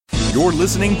You're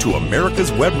listening to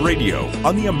America's Web Radio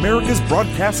on the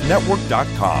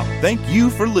AmericasBroadcastNetwork.com. Thank you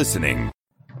for listening.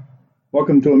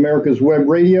 Welcome to America's Web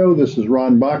Radio. This is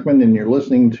Ron Bachman, and you're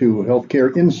listening to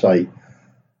Healthcare Insight.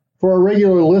 For our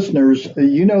regular listeners,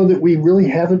 you know that we really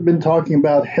haven't been talking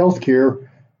about healthcare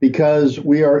because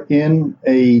we are in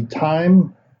a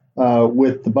time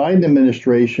with the Biden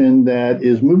administration that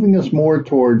is moving us more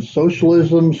towards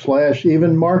socialism /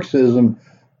 even Marxism.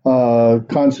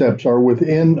 Concepts are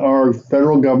within our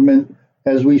federal government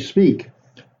as we speak.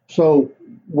 So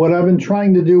what I've been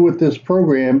trying to do with this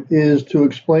program is to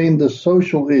explain the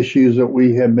social issues that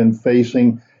we have been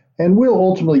facing, and we'll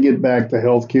ultimately get back to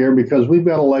healthcare because we've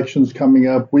got elections coming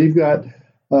up. We've got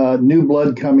new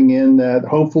blood coming in that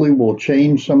hopefully will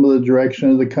change some of the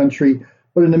direction of the country.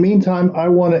 But in the meantime, I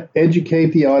want to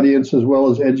educate the audience as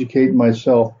well as educate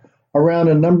myself around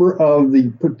a number of the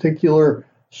particular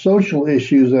social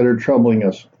issues that are troubling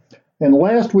us. And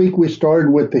last week we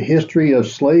started with the history of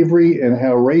slavery and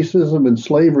how racism and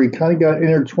slavery kind of got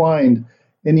intertwined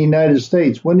in the United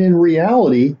States, when in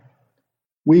reality,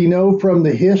 we know from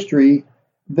the history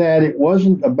that it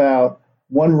wasn't about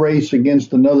one race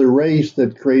against another race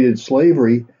that created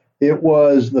slavery. It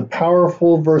was the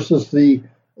powerful versus the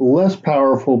less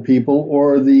powerful people,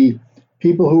 or the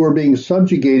people who were being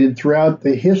subjugated throughout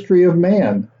the history of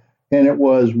man. And it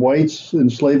was whites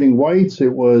enslaving whites,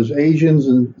 it was Asians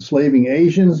enslaving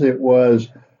Asians, it was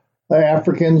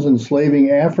Africans enslaving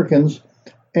Africans.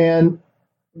 And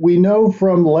we know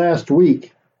from last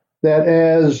week that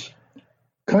as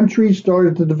countries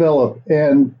started to develop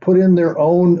and put in their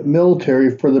own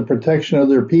military for the protection of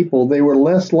their people, they were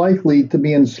less likely to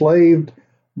be enslaved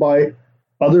by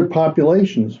other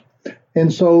populations.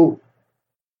 And so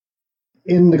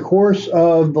in the course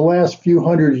of the last few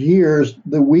hundred years,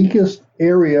 the weakest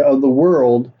area of the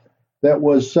world that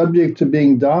was subject to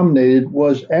being dominated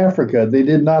was Africa. They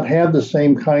did not have the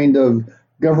same kind of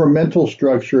governmental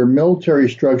structure,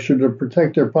 military structure to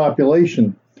protect their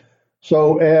population.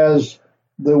 So as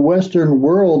the Western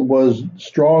world was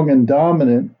strong and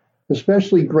dominant,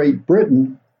 especially Great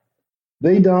Britain,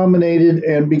 they dominated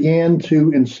and began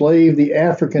to enslave the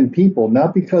African people,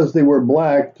 not because they were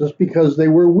black, just because they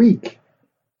were weak.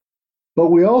 But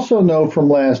we also know from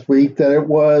last week that it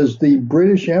was the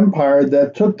British Empire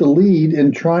that took the lead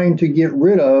in trying to get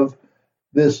rid of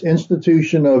this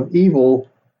institution of evil,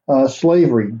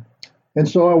 slavery. And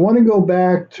so I want to go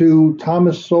back to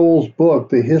Thomas Sowell's book,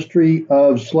 The History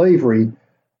of Slavery,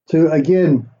 to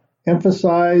again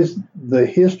emphasize the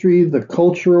history, the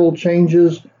cultural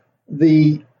changes,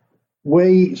 the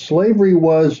way slavery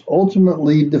was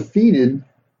ultimately defeated,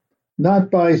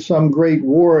 not by some great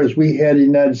war as we had in the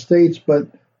United States, but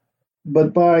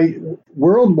by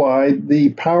worldwide the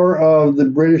power of the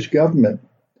British government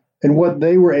and what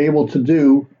they were able to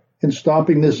do in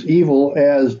stopping this evil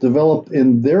as developed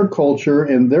in their culture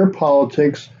and their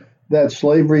politics, that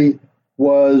slavery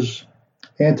was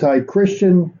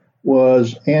anti-Christian,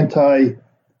 was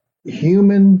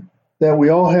anti-human, that we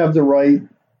all have the right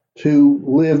to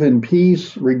live in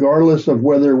peace, regardless of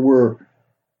whether we're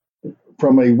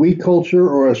from a weak culture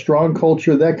or a strong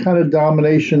culture. That kind of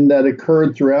domination that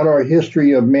occurred throughout our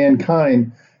history of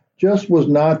mankind just was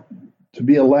not to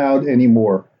be allowed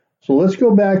anymore. So let's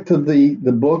go back to the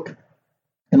book,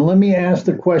 and let me ask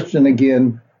the question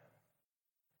again.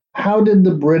 How did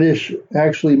the British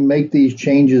actually make these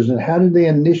changes, and how did they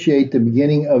initiate the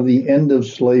beginning of the end of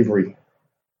slavery?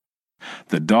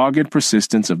 The dogged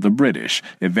persistence of the British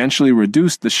eventually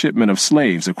reduced the shipment of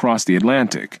slaves across the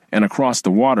Atlantic and across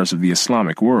the waters of the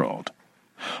Islamic world.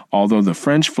 Although the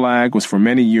French flag was for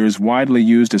many years widely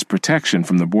used as protection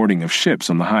from the boarding of ships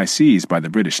on the high seas by the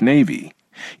British Navy,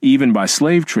 even by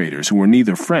slave traders who were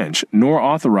neither French nor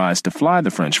authorized to fly the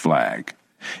French flag,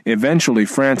 eventually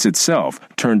France itself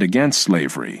turned against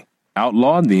slavery,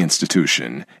 outlawed the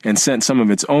institution, and sent some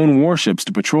of its own warships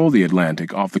to patrol the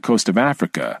Atlantic off the coast of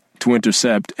Africa to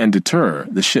intercept and deter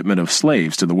the shipment of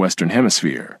slaves to the Western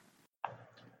Hemisphere.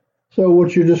 So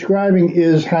what you're describing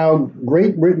is how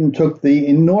Great Britain took the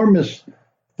enormous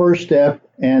first step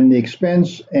and the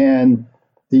expense and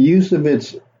the use of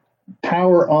its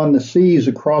power on the seas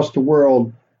across the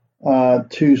world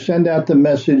to send out the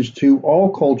message to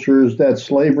all cultures that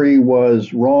slavery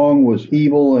was wrong, was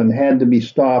evil, and had to be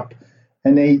stopped.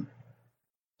 And they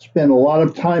spent a lot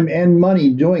of time and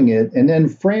money doing it. And then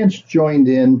France joined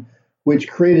in, which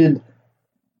created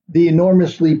the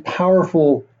enormously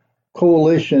powerful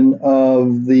coalition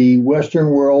of the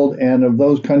Western world and of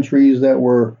those countries that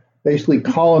were basically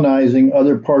colonizing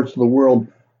other parts of the world,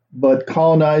 but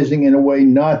colonizing in a way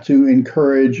not to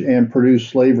encourage and produce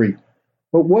slavery.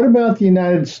 But what about the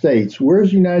United States? Where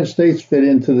does the United States fit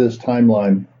into this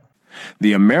timeline?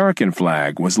 The American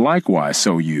flag was likewise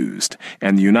so used,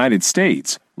 and the United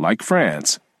States, like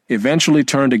France, eventually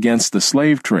turned against the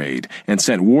slave trade and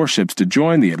sent warships to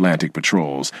join the Atlantic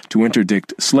patrols to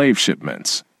interdict slave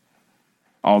shipments.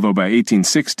 Although by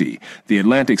 1860 the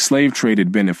Atlantic slave trade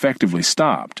had been effectively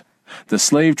stopped, the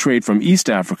slave trade from East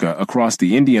Africa across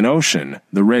the Indian Ocean,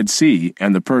 the Red Sea,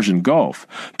 and the Persian Gulf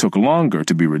took longer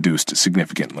to be reduced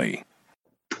significantly.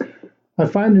 I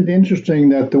find it interesting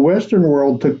that the Western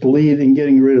world took the lead in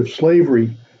getting rid of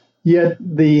slavery, yet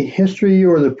the history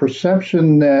or the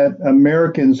perception that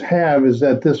Americans have is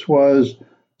that this was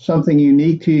something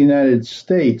unique to the United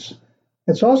States.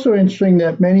 It's also interesting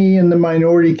that many in the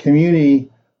minority community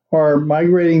are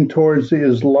migrating towards the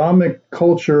Islamic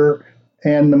culture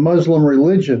and the Muslim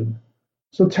religion.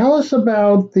 So tell us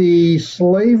about the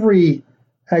slavery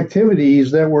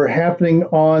activities that were happening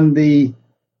on the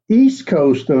east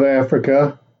coast of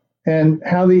Africa and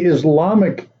how the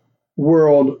Islamic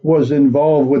world was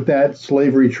involved with that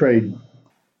slavery trade.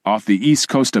 Off the east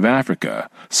coast of Africa,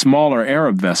 smaller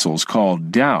Arab vessels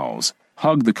called dhows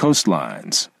hugged the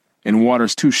coastlines in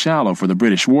waters too shallow for the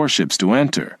British warships to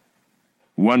enter.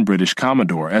 One British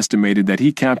commodore estimated that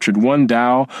he captured one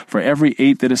dhow for every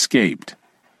 8 that escaped.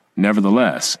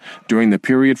 Nevertheless, during the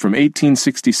period from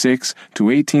 1866 to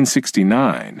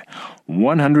 1869,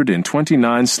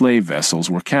 129 slave vessels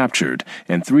were captured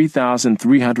and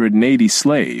 3,380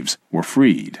 slaves were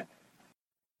freed.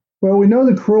 Well, we know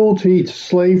the cruelty to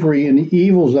slavery and the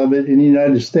evils of it in the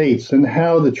United States and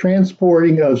how the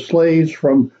transporting of slaves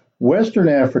from Western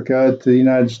Africa to the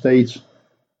United States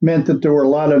meant that there were a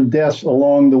lot of deaths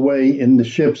along the way in the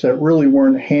ships that really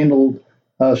weren't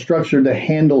structured to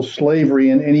handle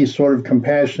slavery in any sort of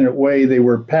compassionate way. They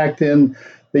were packed in,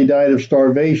 they died of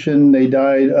starvation, they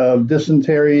died of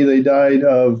dysentery, they died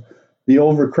of the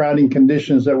overcrowding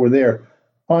conditions that were there.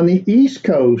 On the East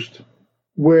Coast,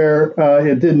 where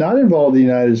it did not involve the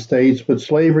United States, but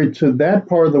slavery to that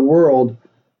part of the world,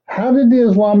 how did the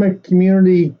Islamic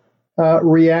community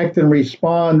react and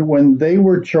respond when they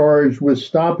were charged with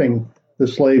stopping the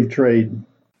slave trade?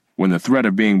 When the threat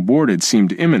of being boarded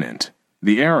seemed imminent,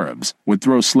 the Arabs would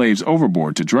throw slaves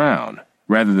overboard to drown,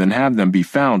 rather than have them be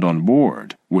found on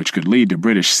board, which could lead to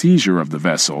British seizure of the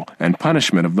vessel and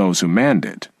punishment of those who manned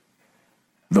it.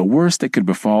 The worst that could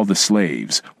befall the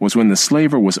slaves was when the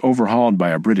slaver was overhauled by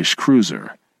a British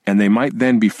cruiser, and they might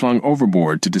then be flung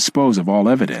overboard to dispose of all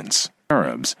evidence.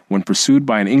 Arabs, when pursued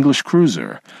by an English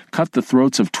cruiser, cut the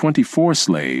throats of 24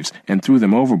 slaves and threw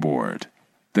them overboard.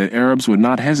 The Arabs would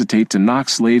not hesitate to knock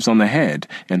slaves on the head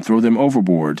and throw them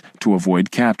overboard to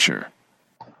avoid capture.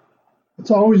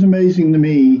 It's always amazing to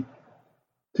me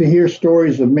to hear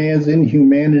stories of man's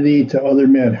inhumanity to other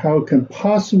men. How it can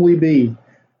possibly be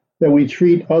that we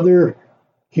treat other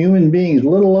human beings,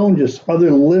 let alone just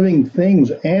other living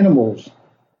things, animals,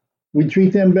 we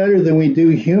treat them better than we do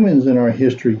humans in our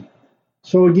history.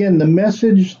 So again, the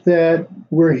message that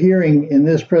we're hearing in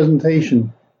this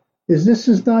presentation is this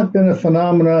has not been a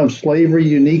phenomenon of slavery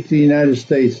unique to the United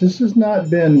States. This has not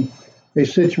been a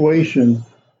situation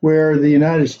where the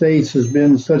United States has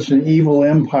been such an evil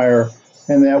empire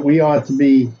and that we ought to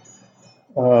be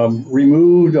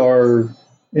removed, our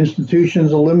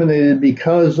institutions eliminated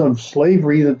because of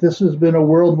slavery, that this has been a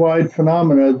worldwide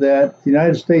phenomenon, that the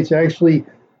United States actually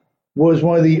was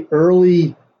one of the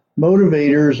early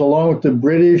motivators, along with the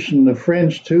British and the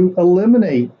French, to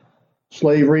eliminate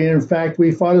slavery. And in fact,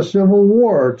 we fought a civil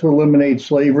war to eliminate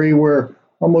slavery, where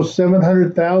almost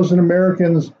 700,000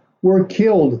 Americans were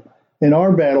killed in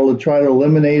our battle to try to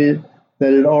eliminate it,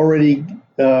 that had already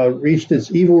reached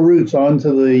its evil roots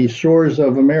onto the shores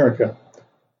of America.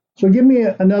 So give me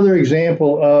another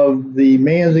example of the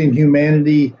man's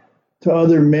inhumanity to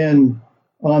other men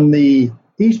on the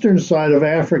eastern side of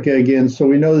Africa again, so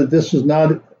we know that this is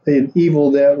not an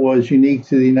evil that was unique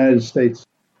to the United States.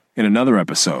 In another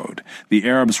episode, the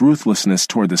Arabs' ruthlessness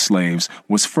toward the slaves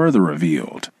was further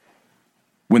revealed.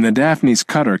 When the Daphne's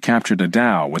cutter captured a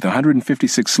dhow with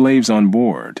 156 slaves on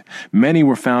board, many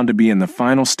were found to be in the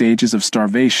final stages of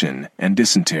starvation and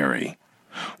dysentery.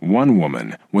 One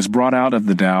woman was brought out of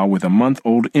the dhow with a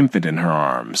month-old infant in her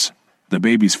arms. The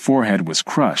baby's forehead was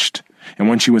crushed, and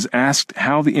when she was asked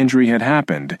how the injury had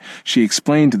happened, she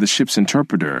explained to the ship's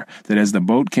interpreter that as the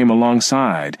boat came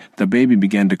alongside, the baby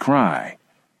began to cry.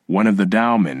 One of the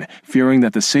dowmen, fearing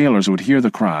that the sailors would hear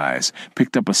the cries,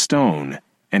 picked up a stone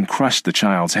and crushed the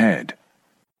child's head.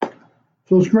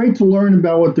 So it's great to learn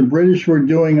about what the British were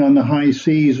doing on the high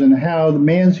seas and how the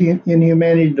man's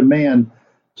inhumanity to man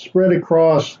spread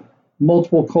across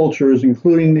multiple cultures,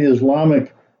 including the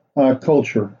Islamic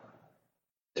culture.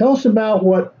 Tell us about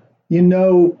what you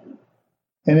know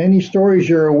and any stories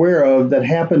you're aware of that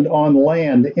happened on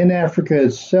land in Africa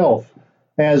itself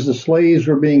as the slaves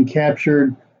were being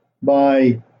captured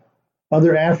by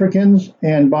other Africans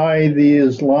and by the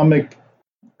Islamic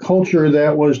culture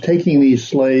that was taking these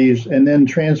slaves and then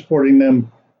transporting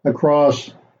them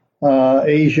across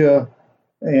Asia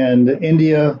and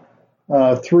India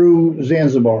through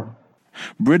Zanzibar.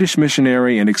 British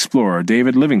missionary and explorer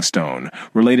David Livingstone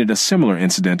related a similar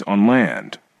incident on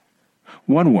land.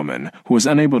 One woman, who was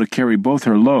unable to carry both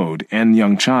her load and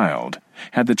young child,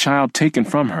 had the child taken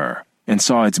from her and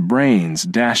saw its brains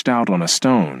dashed out on a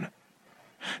stone.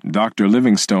 Dr.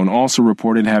 Livingstone also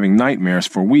reported having nightmares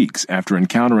for weeks after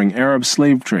encountering Arab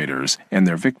slave traders and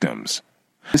their victims.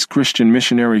 This Christian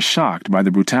missionary shocked by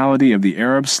the brutality of the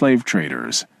Arab slave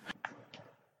traders.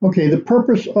 Okay, the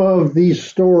purpose of these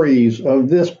stories, of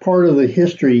this part of the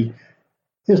history,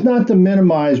 is not to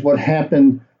minimize what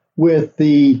happened with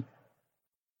the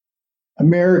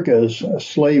America's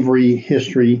slavery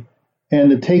history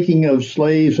and the taking of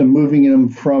slaves and moving them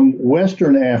from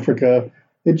Western Africa.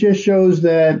 It just shows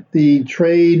that the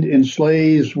trade in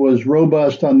slaves was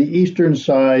robust on the eastern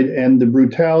side and the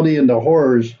brutality and the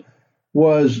horrors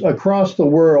was across the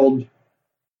world.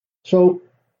 So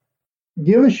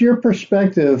give us your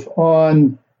perspective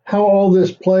on how all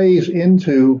this plays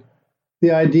into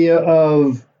the idea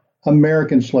of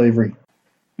American slavery.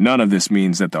 None of this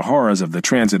means that the horrors of the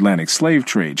transatlantic slave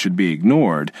trade should be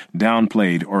ignored,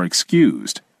 downplayed, or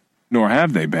excused, nor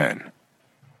have they been.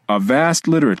 A vast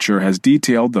literature has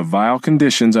detailed the vile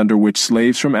conditions under which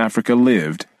slaves from Africa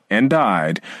lived and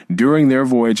died during their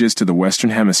voyages to the Western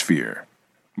Hemisphere.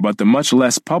 But the much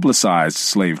less publicized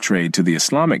slave trade to the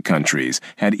Islamic countries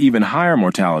had even higher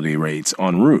mortality rates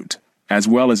en route, as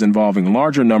well as involving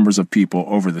larger numbers of people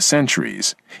over the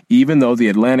centuries, even though the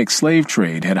Atlantic slave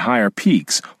trade had higher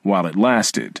peaks while it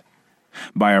lasted.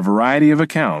 By a variety of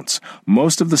accounts,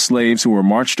 most of the slaves who were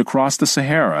marched across the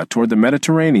Sahara toward the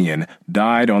Mediterranean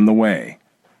died on the way.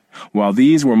 While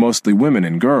these were mostly women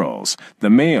and girls, the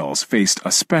males faced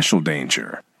a special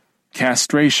danger: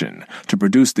 castration to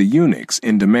produce the eunuchs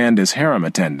in demand as harem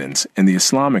attendants in the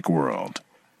Islamic world.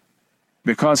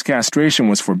 Because castration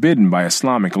was forbidden by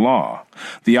Islamic law,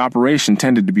 the operation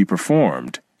tended to be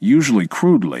performed, usually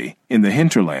crudely, in the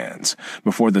hinterlands,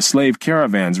 before the slave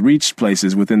caravans reached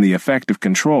places within the effective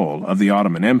control of the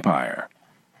Ottoman Empire.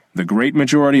 The great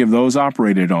majority of those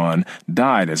operated on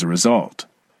died as a result.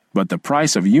 But the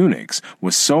price of eunuchs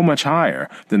was so much higher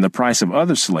than the price of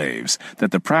other slaves that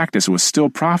the practice was still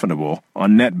profitable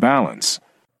on net balance.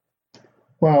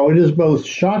 Wow, it is both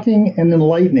shocking and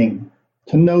enlightening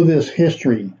to know this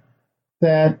history,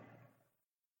 that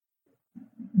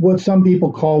what some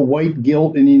people call white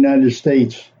guilt in the United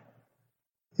States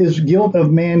is guilt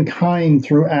of mankind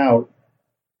throughout.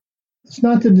 It's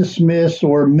not to dismiss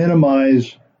or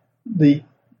minimize the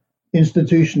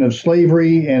institution of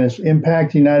slavery and its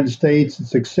impact in the United States,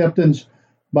 its acceptance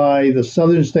by the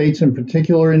southern states in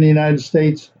particular in the United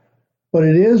States, but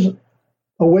it is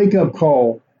a wake-up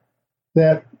call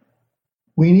that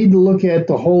we need to look at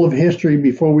the whole of history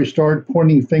before we start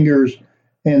pointing fingers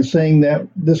and saying that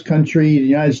this country, the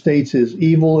United States, is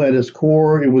evil at its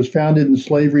core. It was founded in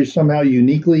slavery somehow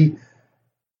uniquely,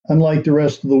 unlike the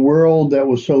rest of the world that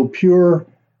was so pure.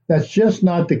 That's just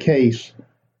not the case.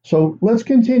 So let's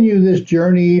continue this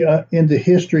journey into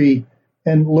history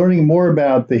and learning more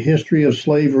about the history of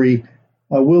slavery.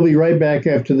 We'll be right back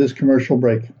after this commercial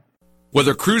break.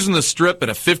 Whether cruising the Strip in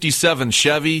a 57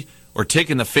 Chevy or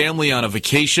taking the family on a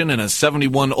vacation in a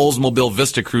 71 Oldsmobile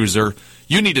Vista Cruiser,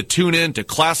 you need to tune in to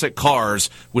Classic Cars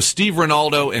with Steve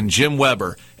Ronaldo and Jim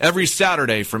Weber every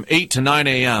Saturday from 8 to 9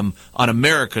 a.m. on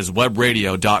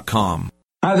americaswebradio.com.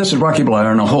 Hi, this is Rocky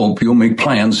Blair, and I hope you'll make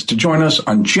plans to join us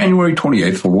on January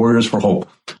 28th for Warriors for Hope.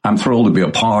 I'm thrilled to be a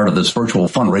part of this virtual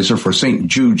fundraiser for St.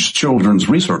 Jude's Children's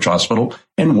Research Hospital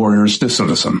and Warriors to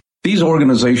Citizen. These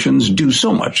organizations do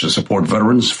so much to support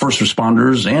veterans, first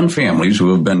responders, and families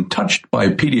who have been touched by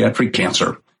pediatric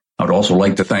cancer. I'd also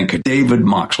like to thank David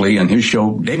Moxley and his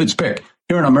show, David's Pick,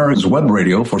 here on America's Web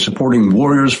Radio for supporting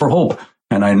Warriors for Hope.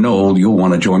 And I know you'll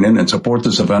want to join in and support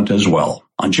this event as well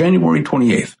on January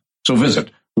 28th. So visit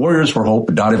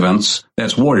warriorsforhope.events.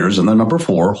 That's warriors and the number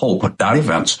 4,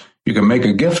 hope.events. You can make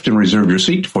a gift and reserve your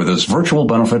seat for this virtual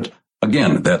benefit.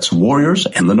 Again, that's warriors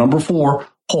and the number 4,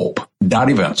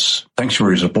 hope.events. Thanks for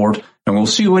your support, and we'll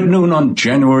see you at noon on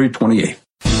January 28th.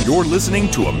 You're listening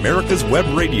to America's Web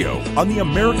Radio on the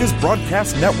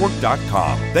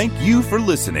AmericasBroadcastNetwork.com. Thank you for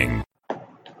listening.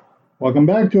 Welcome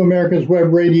back to America's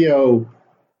Web Radio.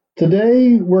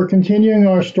 Today, we're continuing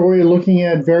our story looking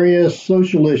at various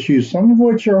social issues, some of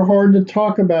which are hard to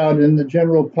talk about in the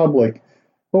general public.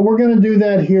 But we're going to do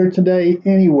that here today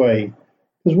anyway,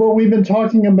 because what we've been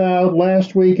talking about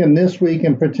last week and this week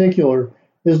in particular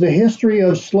is the history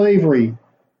of slavery,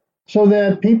 so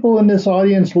that people in this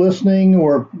audience listening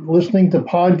or listening to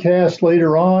podcasts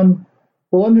later on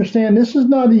will understand this is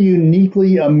not a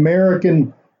uniquely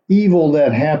American evil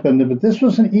that happened, but this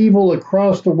was an evil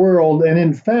across the world. And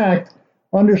in fact,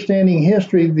 understanding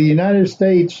history, the United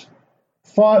States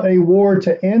fought a war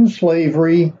to end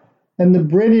slavery, and the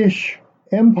British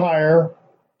Empire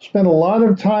spent a lot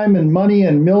of time and money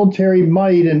and military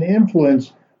might and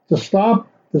influence to stop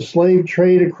the slave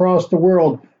trade across the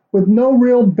world, with no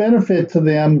real benefit to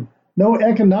them, no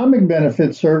economic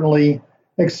benefit certainly,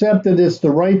 except that it's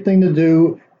the right thing to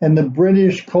do. And the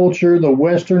British culture, the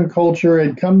Western culture,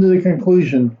 had come to the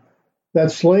conclusion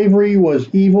that slavery was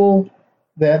evil,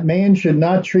 that man should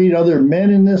not treat other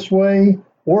men in this way,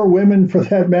 or women for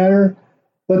that matter,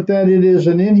 but that it is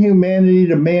an inhumanity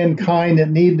to mankind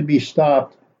that needed to be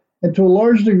stopped. And to a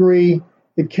large degree,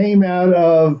 it came out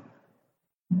of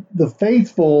the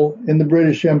faithful in the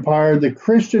British Empire, the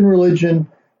Christian religion,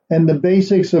 and the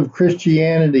basics of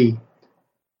Christianity.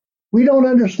 We don't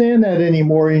understand that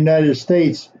anymore in the United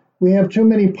States. We have too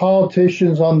many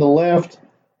politicians on the left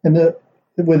and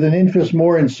with an interest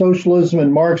more in socialism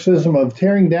and Marxism of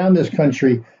tearing down this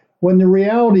country, when the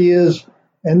reality is,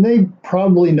 and they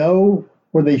probably know,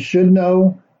 or they should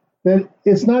know, that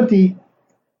it's not the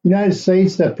United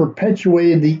States that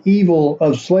perpetuated the evil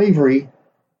of slavery.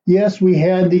 Yes, we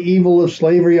had the evil of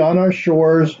slavery on our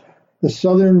shores. The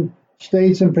southern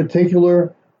states in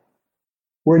particular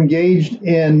were engaged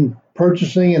in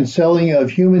purchasing and selling of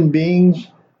human beings.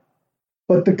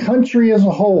 But the country as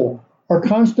a whole, our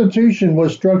Constitution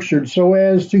was structured so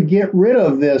as to get rid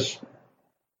of this,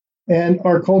 and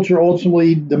our culture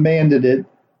ultimately demanded it.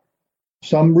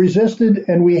 Some resisted,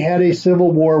 and we had a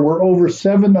civil war where over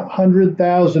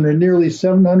 700,000 or nearly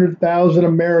 700,000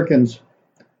 Americans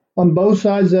on both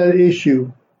sides of that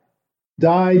issue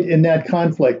died in that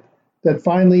conflict that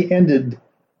finally ended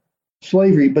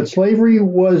slavery. But slavery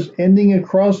was ending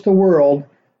across the world,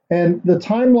 and the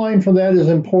timeline for that is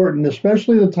important,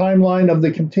 especially the timeline of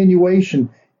the continuation,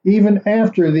 even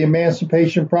after the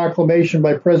Emancipation Proclamation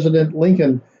by President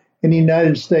Lincoln in the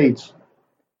United States.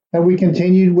 And we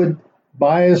continued with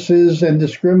biases and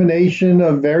discrimination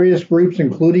of various groups,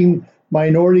 including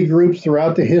minority groups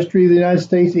throughout the history of the United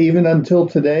States, even until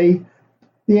today?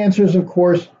 The answer is, of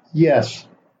course, yes.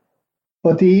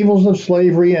 But the evils of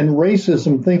slavery and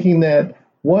racism, thinking that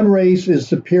one race is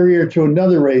superior to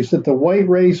another race, that the white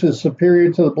race is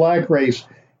superior to the black race,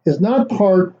 is not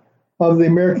part of the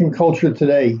American culture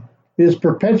today. It is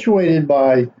perpetuated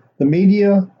by the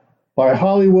media, by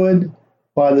Hollywood,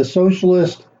 by the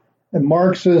socialist and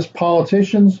Marxist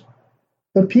politicians.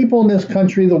 The people in this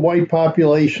country, the white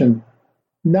population,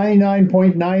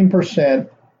 99.9%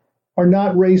 are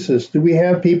not racist. Do we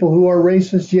have people who are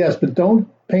racist? Yes, but don't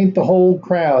paint the whole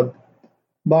crowd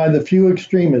by the few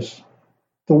extremists,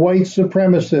 the white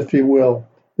supremacists, if you will,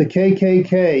 the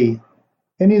KKK,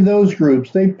 any of those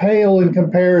groups. They pale in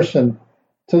comparison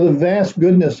to the vast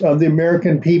goodness of the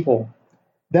American people.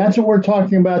 That's what we're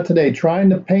talking about today,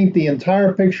 trying to paint the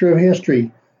entire picture of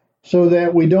history so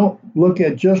that we don't look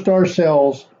at just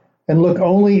ourselves and look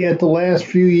only at the last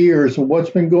few years of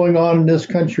what's been going on in this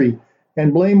country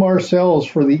and blame ourselves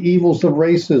for the evils of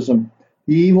racism,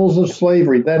 the evils of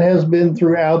slavery. That has been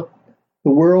throughout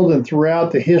the world and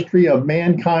throughout the history of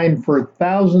mankind for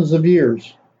thousands of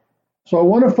years. So I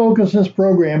want to focus this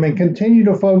program and continue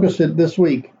to focus it this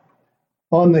week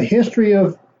on the history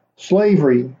of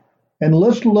slavery. And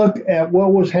let's look at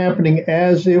what was happening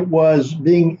as it was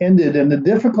being ended and the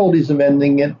difficulties of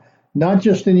ending it, not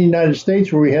just in the United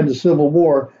States where we had the Civil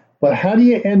War, but how do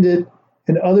you end it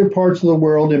in other parts of the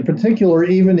world, in particular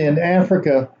even in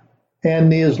Africa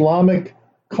and the Islamic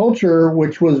culture,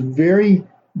 which was very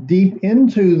deep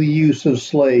into the use of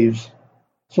slaves.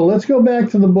 So let's go back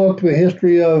to the book, The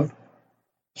History of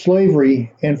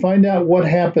Slavery, and find out what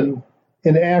happened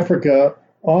in Africa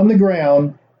on the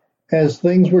ground as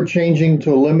things were changing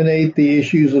to eliminate the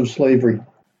issues of slavery.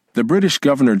 The British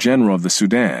Governor-General of the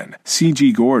Sudan,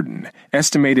 C.G. Gordon,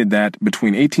 estimated that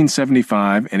between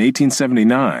 1875 and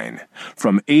 1879,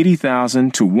 from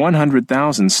 80,000 to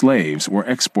 100,000 slaves were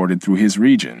exported through his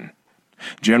region.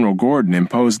 General Gordon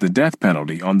imposed the death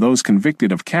penalty on those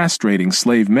convicted of castrating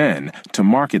slave men to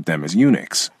market them as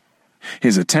eunuchs.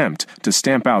 His attempt to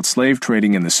stamp out slave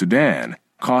trading in the Sudan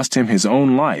cost him his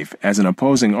own life as an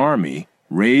opposing army,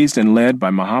 raised and led by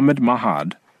Muhammad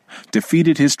Mahad,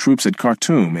 defeated his troops at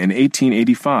Khartoum in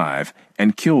 1885,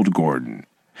 and killed Gordon,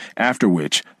 after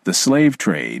which the slave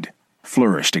trade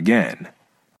flourished again.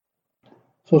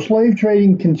 So slave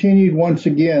trading continued once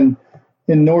again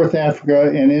in North Africa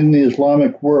and in the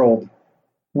Islamic world.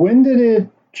 When did it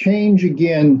change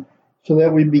again so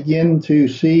that we begin to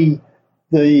see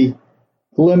the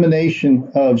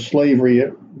elimination of slavery?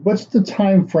 What's the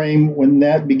time frame when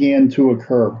that began to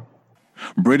occur?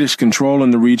 British control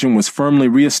in the region was firmly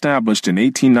re-established in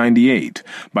 1898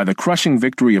 by the crushing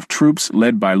victory of troops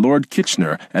led by Lord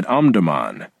Kitchener at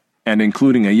Omdurman, and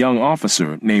including a young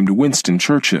officer named Winston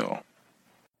Churchill.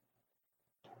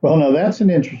 Well, now that's an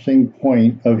interesting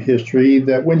point of history,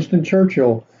 that Winston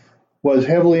Churchill was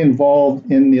heavily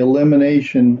involved in the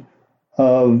elimination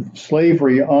of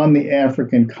slavery on the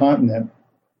African continent.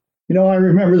 You know, I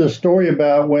remember the story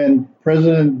about when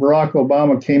President Barack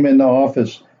Obama came into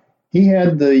office. He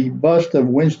had the bust of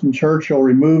Winston Churchill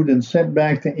removed and sent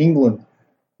back to England,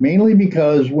 mainly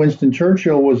because Winston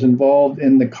Churchill was involved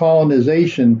in the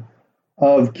colonization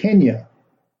of Kenya.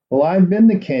 Well, I've been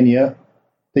to Kenya.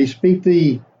 They speak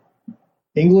the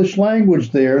English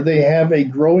language there. They have a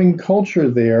growing culture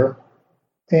there.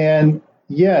 And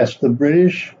yes, the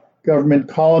British government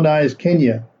colonized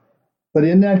Kenya. But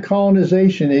in that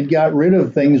colonization, it got rid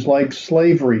of things like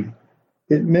slavery.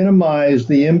 It minimized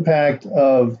the impact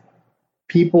of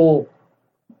people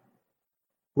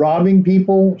robbing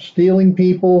people, stealing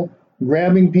people,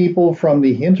 grabbing people from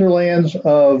the hinterlands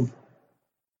of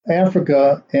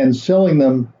Africa and selling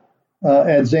them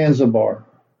at Zanzibar.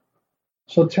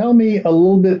 So tell me a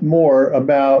little bit more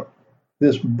about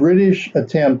this British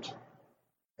attempt,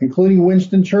 including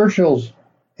Winston Churchill's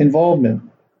involvement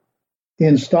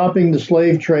in stopping the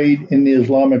slave trade in the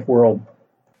Islamic world.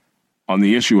 On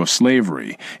the issue of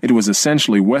slavery, it was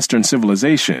essentially Western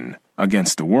civilization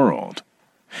against the world.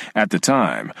 At the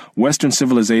time, Western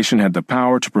civilization had the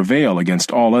power to prevail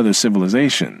against all other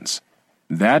civilizations.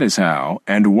 That is how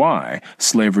and why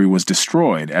slavery was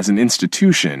destroyed as an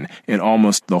institution in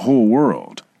almost the whole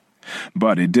world.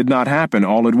 But it did not happen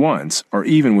all at once or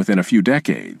even within a few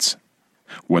decades.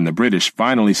 When the British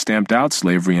finally stamped out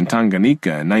slavery in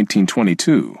Tanganyika in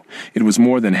 1922, it was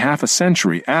more than half a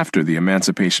century after the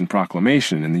Emancipation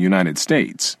Proclamation in the United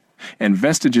States, and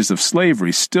vestiges of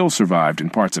slavery still survived in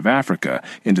parts of Africa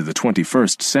into the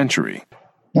 21st century.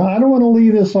 Now, I don't want to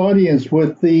leave this audience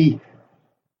with the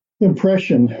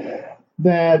impression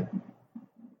that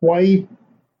white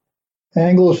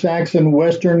Anglo-Saxon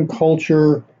Western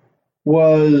culture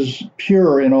was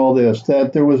pure in all this,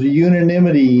 that there was a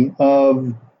unanimity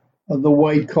of the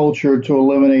white culture to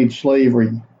eliminate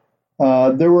slavery.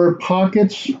 There were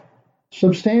pockets,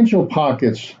 substantial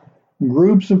pockets,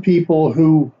 groups of people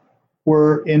who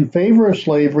were in favor of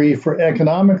slavery for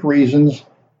economic reasons,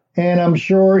 and I'm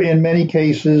sure in many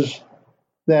cases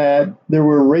that there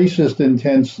were racist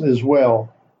intents as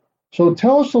well. So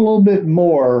tell us a little bit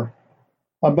more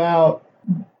about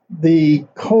the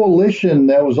coalition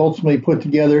that was ultimately put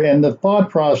together and the thought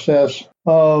process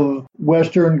of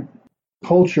Western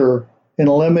culture in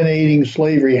eliminating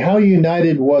slavery. How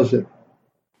united was it?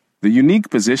 The unique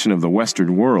position of the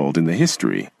Western world in the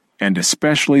history, and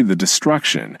especially the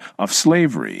destruction of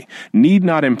slavery, need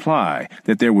not imply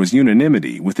that there was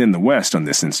unanimity within the West on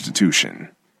this institution.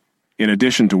 In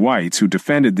addition to whites who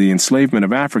defended the enslavement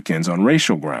of Africans on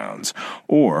racial grounds,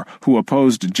 or who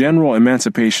opposed general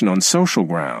emancipation on social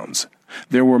grounds,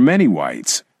 there were many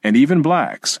whites, and even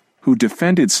blacks, who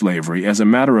defended slavery as a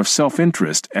matter of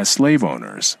self-interest as slave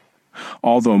owners.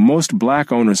 Although most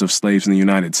black owners of slaves in the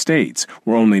United States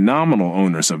were only nominal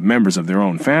owners of members of their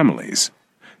own families,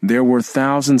 there were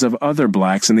thousands of other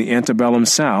blacks in the antebellum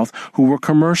South who were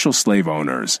commercial slave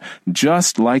owners,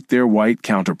 just like their white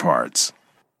counterparts.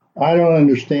 I don't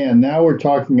understand. Now we're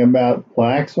talking about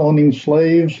blacks owning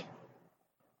slaves.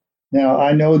 Now,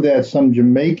 I know that some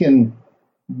Jamaican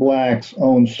blacks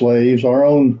own slaves. Our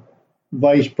own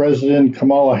Vice President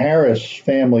Kamala Harris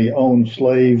family owned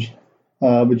slaves,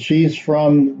 but she's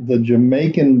from the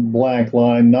Jamaican black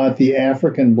line, not the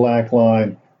African black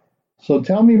line. So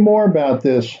tell me more about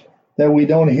this that we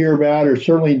don't hear about, or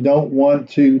certainly don't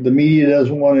want to, the media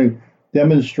doesn't want to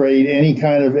demonstrate any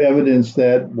kind of evidence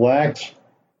that blacks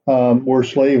were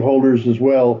slaveholders as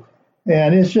well.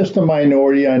 And it's just a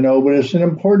minority, I know, but it's an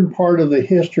important part of the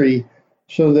history,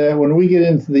 so that when we get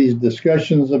into these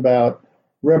discussions about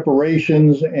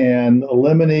reparations and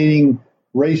eliminating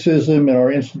racism in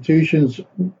our institutions,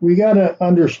 we got to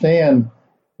understand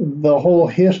the whole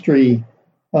history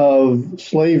of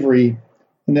slavery,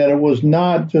 and that it was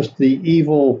not just the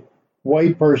evil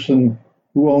white person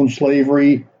who owned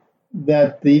slavery.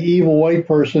 that the evil white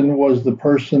person was the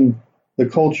person, the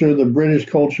culture, the British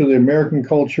culture, the American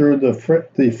culture,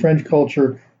 the French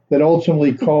culture that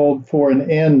ultimately called for an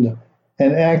end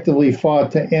and actively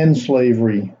fought to end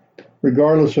slavery,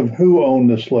 regardless of who owned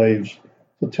the slaves.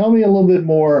 So tell me a little bit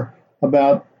more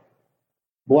about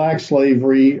black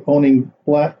slavery,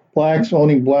 blacks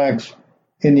owning blacks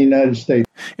in the United States.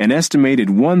 An estimated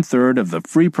 1/3 of the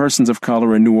free persons of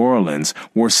color in New Orleans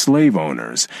were slave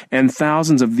owners, and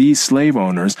thousands of these slave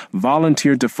owners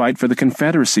volunteered to fight for the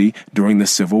Confederacy during the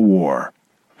Civil War.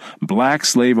 Black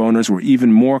slave owners were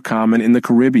even more common in the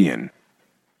Caribbean.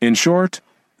 In short,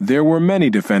 there were many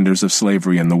defenders of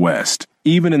slavery in the West,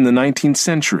 even in the 19th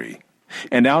century.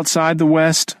 And outside the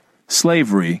West,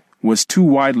 slavery was too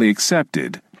widely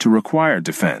accepted to require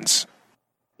defense.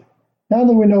 Now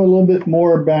that we know a little bit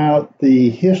more about the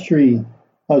history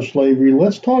of slavery,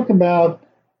 let's talk about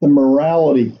the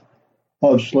morality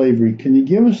of slavery. Can you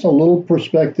give us a little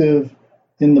perspective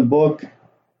in the book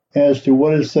as to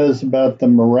what it says about the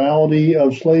morality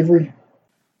of slavery?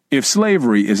 If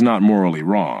slavery is not morally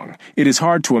wrong, it is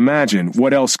hard to imagine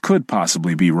what else could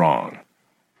possibly be wrong.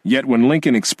 Yet when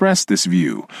Lincoln expressed this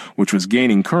view, which was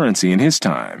gaining currency in his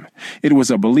time, it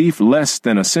was a belief less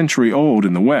than a century old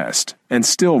in the West and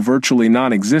still virtually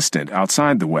non-existent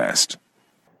outside the West.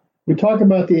 We talk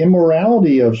about the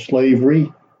immorality of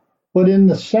slavery, but in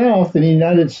the South, in the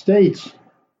United States,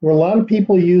 were a lot of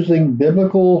people using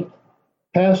biblical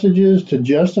passages to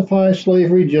justify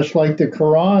slavery, just like the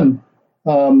Quran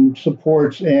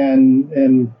supports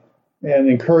and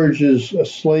encourages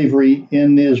slavery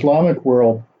in the Islamic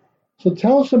world. So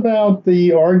tell us about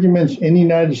the arguments in the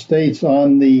United States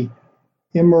on the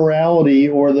immorality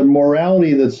or the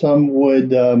morality that some would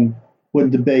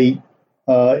debate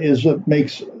is what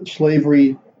makes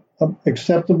slavery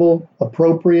acceptable,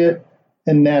 appropriate,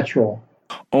 and natural.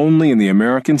 Only in the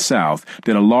American South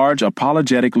did a large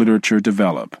apologetic literature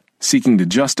develop, seeking to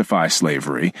justify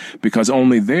slavery, because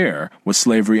only there was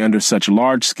slavery under such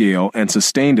large-scale and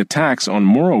sustained attacks on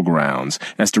moral grounds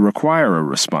as to require a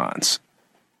response.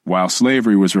 While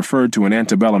slavery was referred to in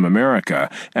antebellum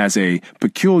America as a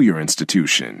peculiar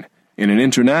institution, in an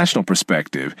international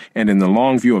perspective and in the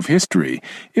long view of history,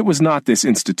 it was not this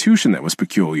institution that was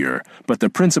peculiar, but the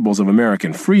principles of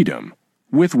American freedom,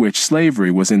 with which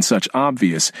slavery was in such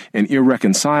obvious and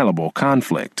irreconcilable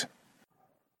conflict.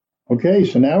 Okay,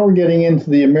 so now we're getting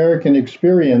into the American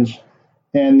experience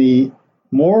and the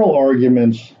moral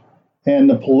arguments and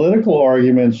the political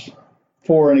arguments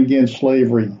for and against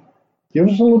slavery. Give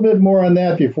us a little bit more on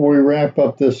that before we wrap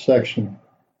up this section.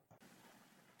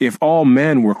 If all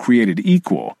men were created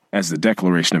equal, as the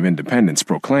Declaration of Independence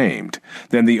proclaimed,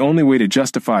 then the only way to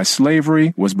justify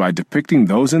slavery was by depicting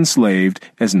those enslaved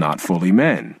as not fully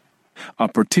men. A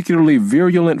particularly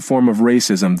virulent form of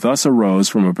racism thus arose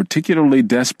from a particularly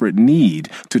desperate need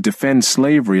to defend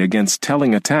slavery against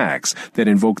telling attacks that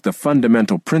invoked the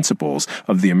fundamental principles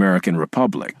of the American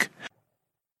Republic.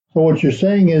 So what you're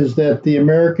saying is that the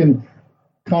American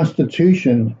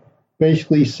Constitution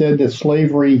basically said that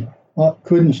slavery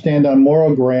couldn't stand on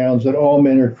moral grounds, that all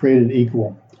men are created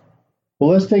equal.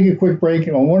 Well, let's take a quick break.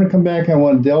 I want to come back and I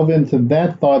want to delve into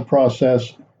that thought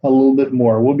process a little bit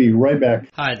more. We'll be right back.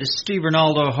 Hi, this is Steve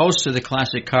Ronaldo, host of the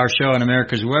Classic Car Show on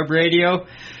America's Web Radio.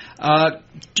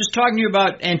 Just talking to you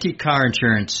about antique car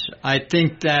insurance. I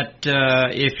think that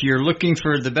if you're looking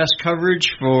for the best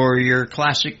coverage for your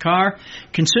classic car,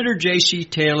 consider J.C.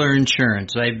 Taylor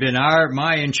Insurance. They've been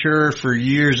my insurer for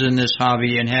years in this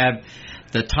hobby and have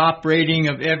the top rating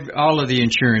of all of the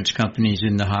insurance companies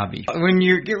in the hobby. When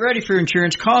you get ready for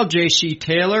insurance, call J.C.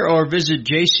 Taylor or visit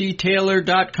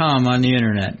jctaylor.com on the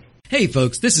internet. Hey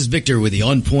folks, this is Victor with the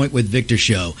On Point with Victor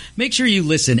show. Make sure you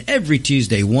listen every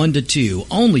Tuesday 1 to 2,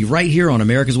 only right here on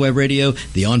America's Web Radio,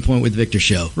 the On Point with Victor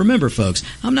show. Remember folks,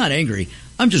 I'm not angry,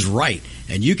 I'm just right.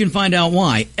 And you can find out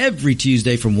why every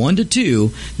Tuesday from 1 to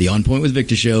 2, the On Point with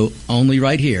Victor show, only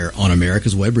right here on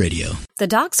America's Web Radio. The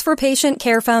Docs for Patient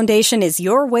Care Foundation is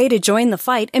your way to join the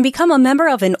fight and become a member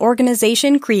of an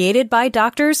organization created by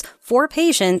doctors for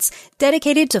patients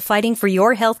dedicated to fighting for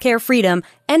your healthcare freedom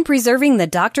and preserving the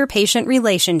doctor-patient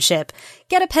relationship.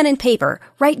 Get a pen and paper.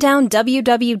 Write down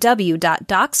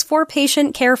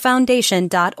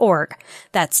www.docsforpatientcarefoundation.org.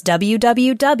 That's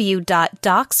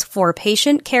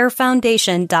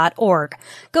www.docsforpatientcarefoundation.org.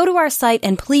 Go to our site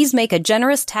and please make a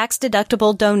generous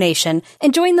tax-deductible donation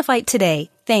and join the fight today.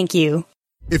 Thank you.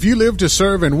 If you live to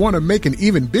serve and want to make an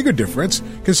even bigger difference,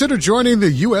 consider joining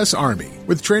the U.S. Army.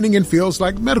 With training in fields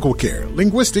like medical care,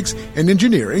 linguistics, and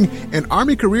engineering, an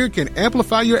Army career can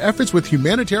amplify your efforts with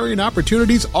humanitarian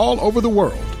opportunities all over the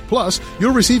world. Plus,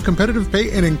 you'll receive competitive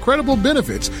pay and incredible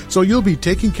benefits, so you'll be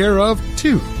taken care of,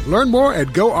 too. Learn more at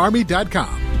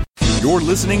GoArmy.com. You're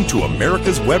listening to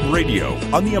America's Web Radio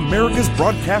on the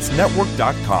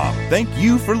AmericasBroadcastNetwork.com. Thank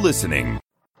you for listening.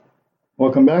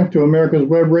 Welcome back to America's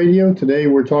Web Radio. Today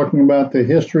we're talking about the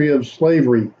history of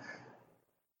slavery.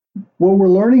 What we're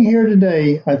learning here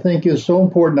today, I think, is so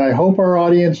important. I hope our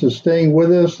audience is staying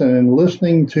with us and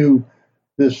listening to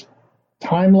this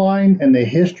timeline and the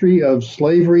history of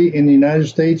slavery in the United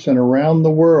States and around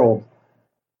the world.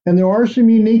 And there are some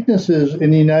uniquenesses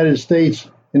in the United States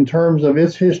in terms of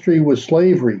its history with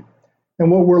slavery.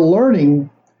 And what we're learning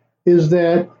is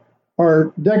that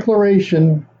our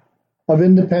Declaration of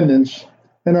Independence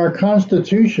and our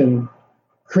Constitution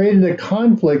created a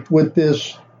conflict with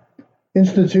this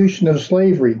institution of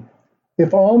slavery.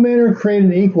 If all men are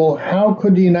created equal, how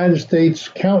could the United States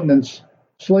countenance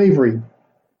slavery?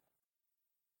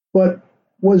 But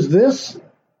was this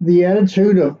the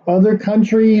attitude of other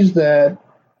countries that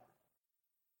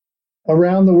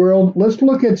around the world? Let's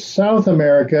look at South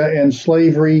America and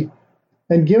slavery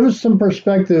and give us some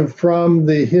perspective from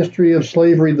the History of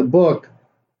Slavery, the book,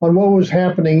 on what was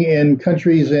happening in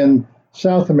countries in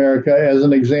South America as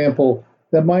an example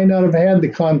that might not have had the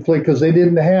conflict because they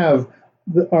didn't have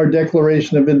our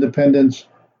Declaration of Independence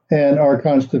and our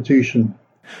Constitution.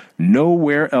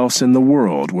 Nowhere else in the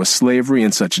world was slavery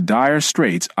in such dire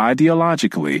straits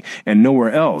ideologically, and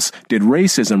nowhere else did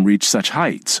racism reach such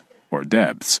heights, or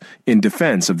depths, in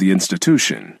defense of the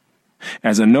institution.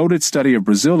 As a noted study of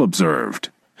Brazil observed,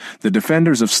 the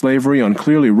defenders of slavery on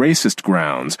clearly racist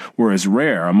grounds were as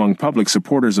rare among public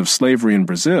supporters of slavery in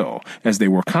Brazil as they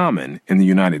were common in the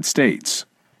United States.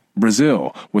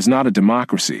 Brazil was not a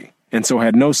democracy, and so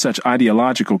had no such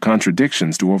ideological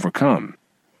contradictions to overcome.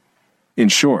 In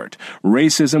short,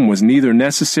 racism was neither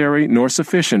necessary nor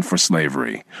sufficient for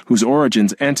slavery, whose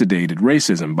origins antedated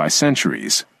racism by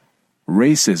centuries.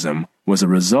 Racism was a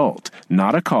result,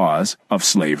 not a cause, of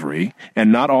slavery,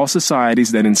 and not all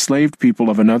societies that enslaved people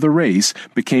of another race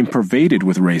became pervaded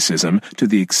with racism to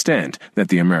the extent that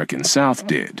the American South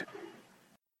did.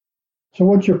 So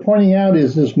what you're pointing out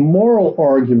is this moral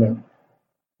argument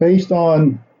based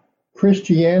on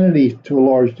Christianity to a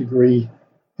large degree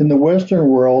in the Western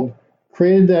world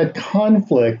created that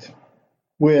conflict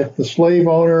with the slave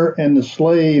owner and the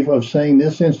slave of saying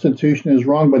this institution is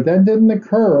wrong, but that didn't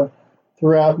occur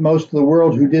throughout most of the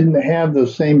world who didn't have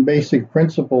those same basic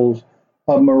principles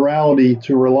of morality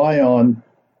to rely on.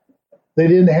 They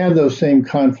didn't have those same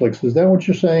conflicts. Is that what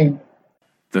you're saying?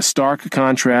 The stark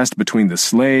contrast between the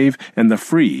slave and the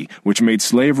free, which made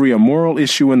slavery a moral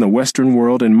issue in the Western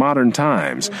world in modern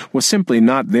times, was simply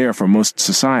not there for most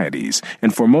societies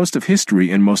and for most of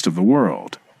history in most of the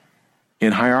world.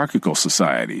 In hierarchical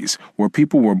societies, where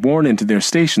people were born into their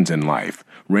stations in life,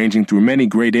 ranging through many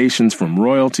gradations from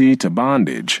royalty to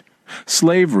bondage,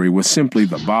 slavery was simply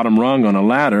the bottom rung on a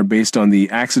ladder based on the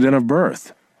accident of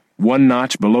birth, one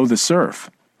notch below the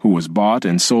serf, who was bought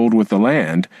and sold with the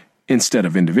land instead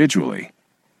of individually.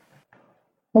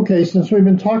 Okay, since we've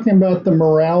been talking about the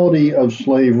morality of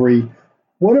slavery,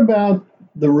 what about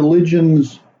the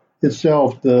religions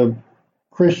itself, the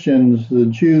Christians, the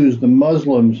Jews, the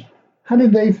Muslims? How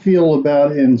did they feel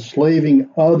about enslaving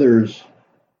others?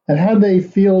 And how did they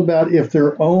feel about if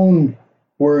their own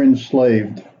were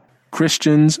enslaved?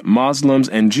 Christians, Muslims,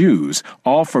 and Jews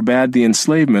all forbade the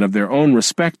enslavement of their own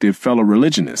respective fellow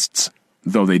religionists,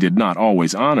 though they did not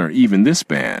always honor even this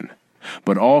ban,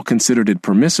 but all considered it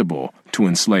permissible to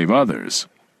enslave others.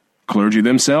 Clergy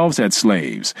themselves had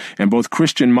slaves, and both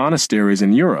Christian monasteries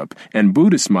in Europe and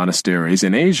Buddhist monasteries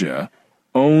in Asia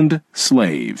owned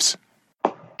slaves.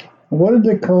 What did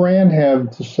the Quran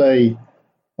have to say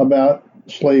about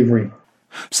slavery?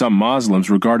 Some Muslims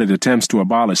regarded attempts to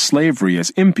abolish slavery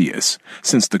as impious,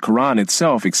 since the Quran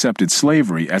itself accepted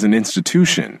slavery as an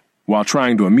institution, while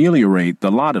trying to ameliorate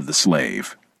the lot of the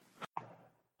slave.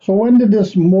 So when did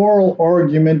this moral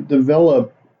argument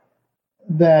develop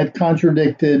that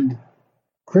contradicted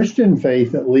Christian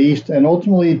faith, at least, and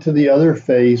ultimately to the other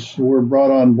faiths who were brought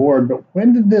on board? But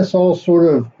when did this all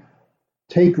sort of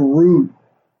take root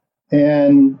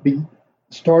and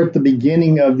start the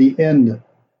beginning of the end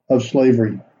of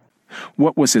slavery?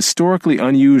 What was historically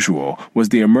unusual was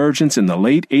the emergence in the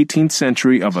late 18th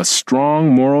century of a strong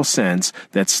moral sense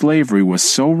that slavery was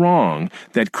so wrong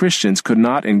that Christians could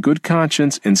not in good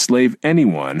conscience enslave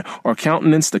anyone or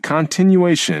countenance the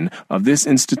continuation of this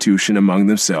institution among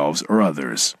themselves or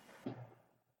others.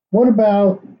 What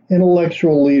about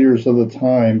intellectual leaders of the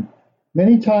time?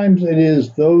 Many times it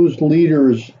is those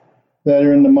leaders that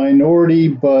are in the minority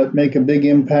but make a big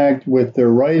impact with their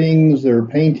writings, their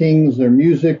paintings, their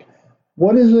music.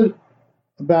 What is it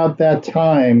about that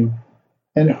time,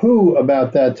 and who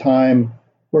about that time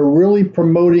were really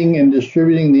promoting and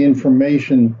distributing the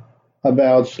information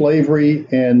about slavery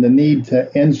and the need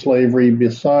to end slavery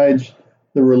besides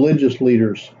the religious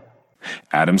leaders?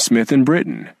 Adam Smith in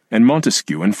Britain and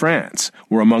Montesquieu in France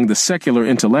were among the secular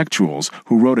intellectuals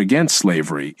who wrote against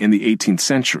slavery in the 18th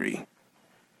century.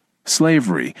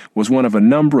 Slavery was one of a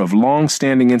number of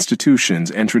long-standing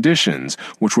institutions and traditions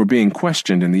which were being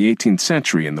questioned in the 18th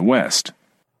century in the West.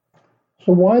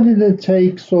 So why did it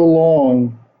take so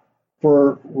long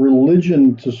for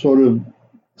religion to sort of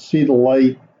see the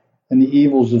light and the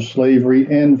evils of slavery,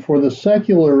 and for the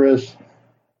secularist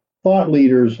thought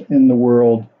leaders in the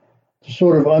world to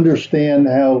sort of understand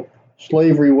how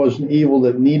slavery was an evil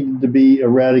that needed to be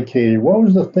eradicated? What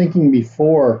was the thinking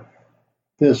before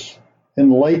this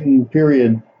enlightened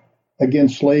period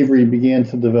against slavery began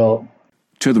to develop?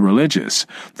 To the religious,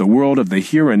 the world of the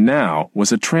here and now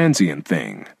was a transient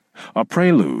thing, a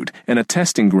prelude and a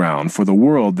testing ground for the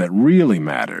world that really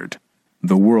mattered,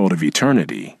 the world of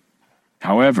eternity.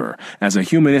 However, as a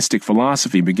humanistic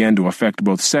philosophy began to affect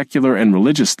both secular and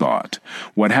religious thought,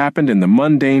 what happened in the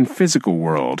mundane physical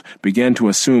world began to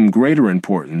assume greater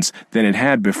importance than it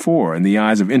had before in the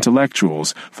eyes of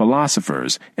intellectuals,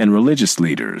 philosophers, and religious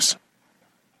leaders.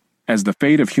 As the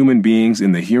fate of human beings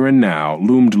in the here and now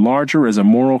loomed larger as a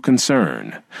moral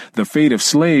concern, the fate of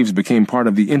slaves became part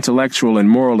of the intellectual and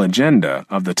moral agenda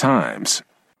of the times.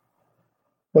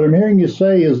 What I'm hearing you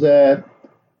say is that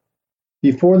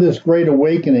before this great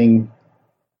awakening,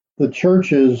 the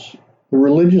churches, the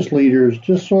religious leaders,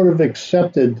 just sort of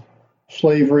accepted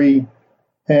slavery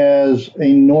as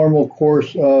a normal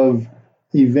course of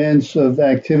events, of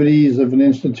activities, of an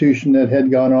institution that had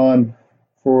gone on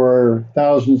for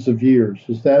thousands of years.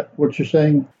 Is that what you're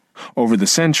saying? Over the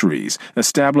centuries,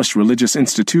 established religious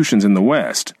institutions in the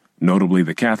West, notably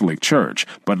the Catholic Church,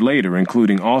 but later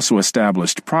including also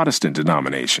established Protestant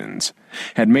denominations,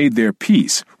 had made their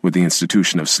peace with the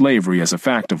institution of slavery as a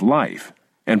fact of life,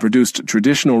 and produced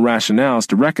traditional rationales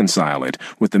to reconcile it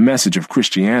with the message of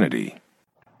Christianity.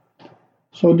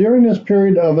 So during this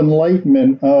period of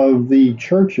enlightenment of the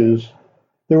churches,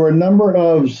 there were a number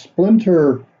of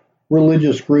splinter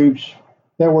religious groups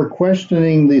that were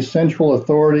questioning the central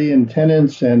authority and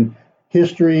tenets and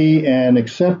history and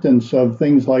acceptance of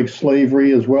things like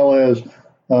slavery, as well as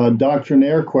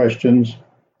doctrinaire questions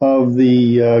of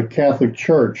the Catholic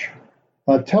Church.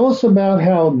 Tell us about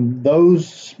how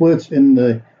those splits in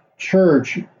the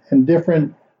church and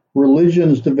different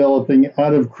religions developing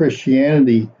out of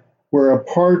Christianity were a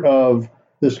part of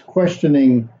this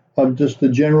questioning of just the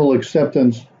general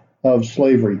acceptance of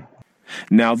slavery.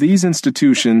 Now these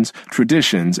institutions,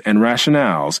 traditions, and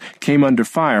rationales came under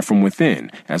fire from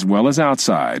within, as well as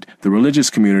outside, the religious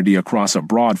community across a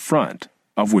broad front,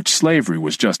 of which slavery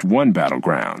was just one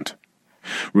battleground.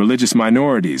 Religious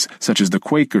minorities, such as the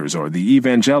Quakers or the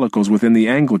evangelicals within the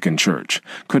Anglican Church,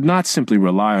 could not simply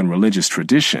rely on religious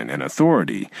tradition and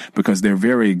authority because their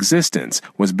very existence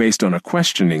was based on a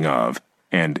questioning of,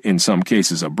 and in some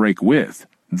cases a break with,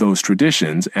 those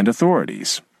traditions and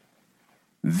authorities.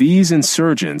 These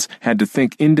insurgents had to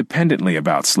think independently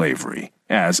about slavery,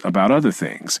 as about other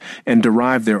things, and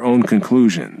derive their own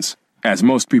conclusions, as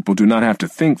most people do not have to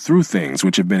think through things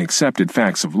which have been accepted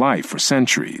facts of life for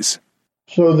centuries.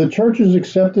 So the church's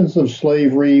acceptance of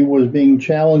slavery was being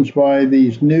challenged by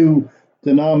these new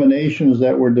denominations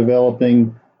that were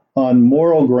developing on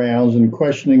moral grounds and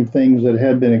questioning things that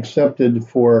had been accepted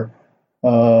for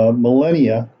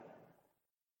millennia.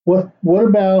 What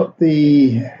about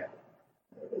the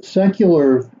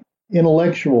secular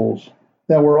intellectuals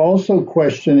that were also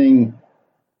questioning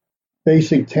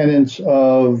basic tenets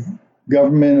of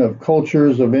government, of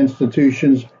cultures, of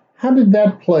institutions? How did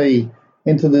that play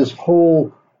into this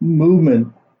whole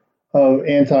movement of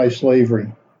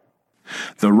anti-slavery?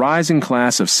 The rising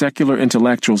class of secular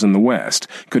intellectuals in the West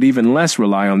could even less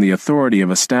rely on the authority of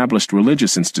established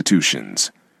religious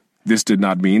institutions. This did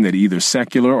not mean that either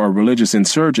secular or religious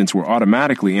insurgents were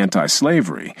automatically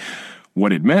anti-slavery.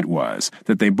 What it meant was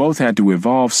that they both had to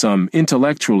evolve some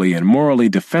intellectually and morally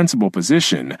defensible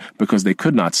position because they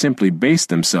could not simply base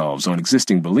themselves on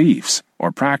existing beliefs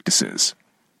or practices.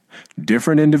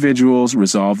 Different individuals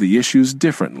resolved the issues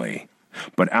differently,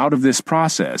 but out of this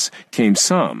process came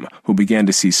some who began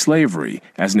to see slavery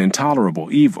as an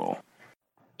intolerable evil.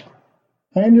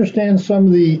 I understand some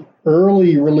of the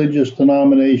early religious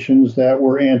denominations that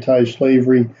were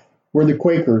anti-slavery were the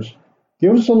Quakers.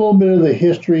 Give us a little bit of the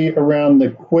history around the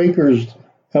Quakers'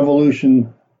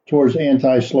 evolution towards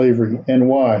anti-slavery, and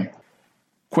why?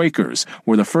 Quakers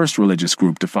were the first religious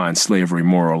group to find slavery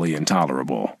morally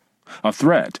intolerable, a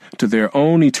threat to their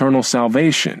own eternal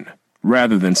salvation,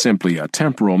 rather than simply a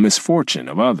temporal misfortune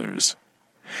of others.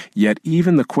 Yet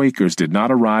even the Quakers did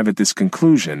not arrive at this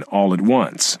conclusion all at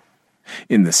once.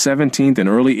 In the 17th and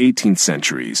early 18th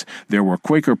centuries, there were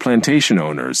Quaker plantation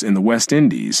owners in the West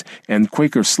Indies and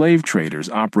Quaker slave traders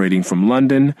operating from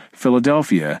London,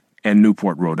 Philadelphia, and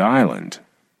Newport, Rhode Island.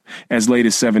 As late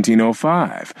as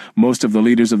 1705, most of the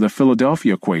leaders of the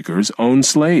Philadelphia Quakers owned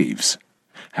slaves.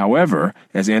 However,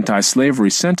 as anti-slavery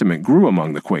sentiment grew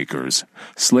among the Quakers,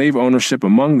 slave ownership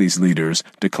among these leaders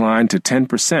declined to 10%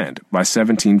 by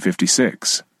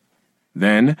 1756.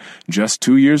 Then, just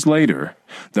 2 years later,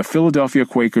 the Philadelphia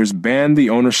Quakers banned the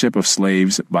ownership of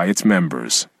slaves by its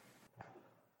members.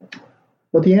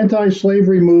 But the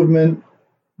anti-slavery movement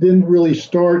didn't really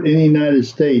start in the United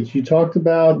States. You talked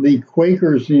about the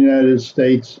Quakers in the United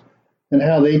States and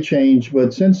how they changed,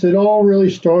 but since it all really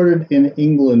started in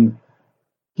England,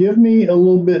 give me a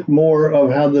little bit more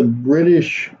of how the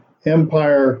British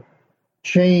Empire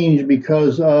changed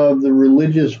because of the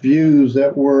religious views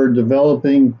that were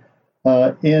developing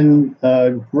in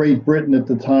Great Britain at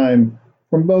the time,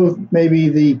 from both maybe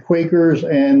the Quakers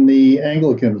and the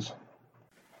Anglicans.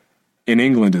 In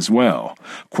England as well,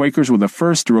 Quakers were the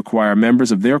first to require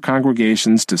members of their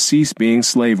congregations to cease being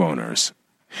slave owners.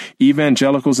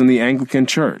 Evangelicals in the Anglican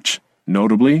Church,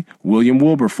 notably William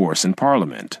Wilberforce in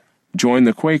Parliament, joined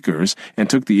the Quakers and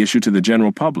took the issue to the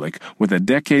general public with a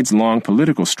decades-long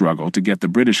political struggle to get the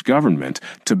British government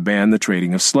to ban the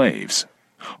trading of slaves.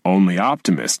 Only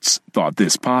optimists thought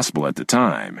this possible at the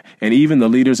time, and even the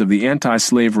leaders of the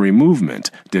anti-slavery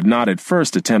movement did not at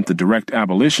first attempt the direct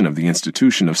abolition of the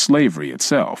institution of slavery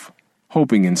itself,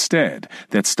 hoping instead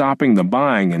that stopping the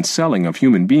buying and selling of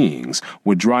human beings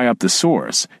would dry up the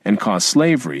source and cause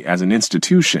slavery as an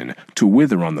institution to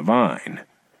wither on the vine.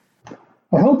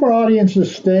 I hope our audience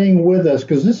is staying with us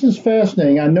because this is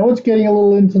fascinating. I know it's getting a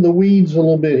little into the weeds a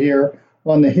little bit here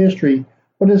on the history,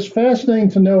 but it's fascinating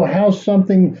to know how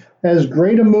something as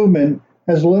great a movement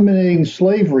as eliminating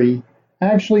slavery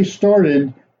actually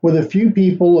started with a few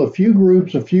people, a few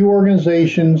groups, a few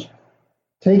organizations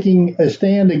taking a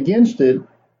stand against it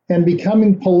and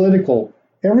becoming political.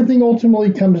 Everything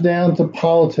ultimately comes down to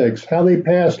politics, how they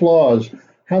pass laws,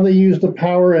 how they use the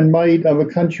power and might of a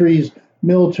country's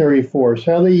military force,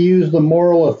 how they use the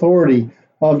moral authority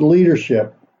of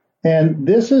leadership. And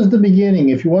this is the beginning.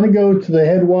 If you want to go to the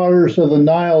headwaters of the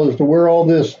Nile as to where all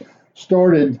this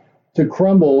started to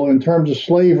crumble in terms of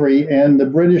slavery and the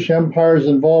British Empire's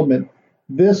involvement,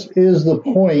 this is the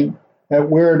point at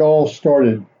where it all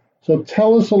started. So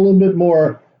tell us a little bit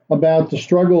more about the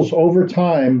struggles over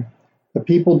time the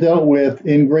people dealt with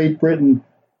in Great Britain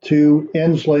to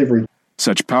end slavery.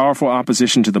 Such powerful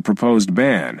opposition to the proposed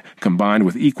ban, combined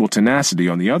with equal tenacity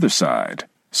on the other side,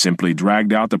 simply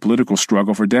dragged out the political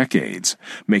struggle for decades,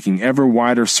 making ever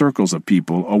wider circles of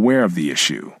people aware of the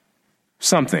issue.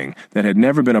 Something that had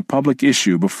never been a public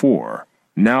issue before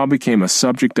now became a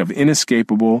subject of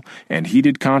inescapable and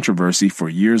heated controversy for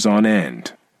years on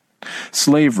end.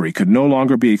 Slavery could no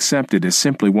longer be accepted as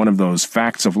simply one of those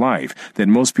facts of life that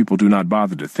most people do not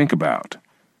bother to think about.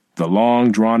 The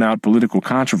long, drawn-out political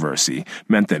controversy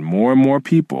meant that more and more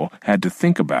people had to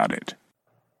think about it.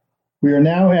 We are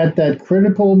now at that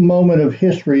critical moment of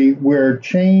history where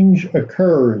change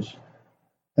occurs.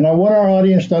 And I want our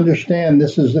audience to understand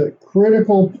this is a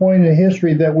critical point in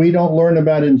history that we don't learn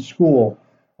about in school.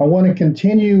 I want to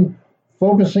continue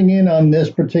focusing in on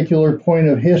this particular point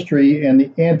of history and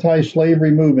the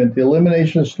anti-slavery movement, the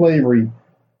elimination of slavery,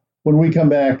 when we come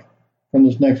back from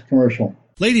this next commercial.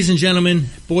 Ladies and gentlemen,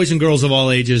 boys and girls of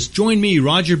all ages, join me,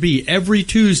 Roger B., every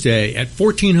Tuesday at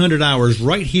 1400 hours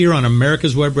right here on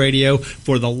America's Web Radio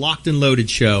for the Locked and Loaded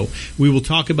Show. We will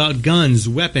talk about guns,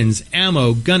 weapons,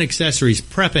 ammo, gun accessories,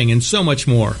 prepping, and so much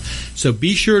more. So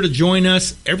be sure to join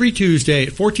us every Tuesday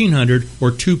at 1400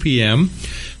 or 2 p.m.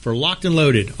 for Locked and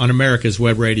Loaded on America's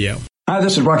Web Radio. Hi,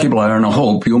 this is Rocky Blair, and I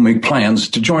hope you'll make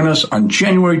plans to join us on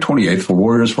January 28th for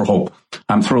Warriors for Hope.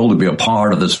 I'm thrilled to be a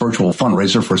part of this virtual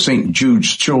fundraiser for St.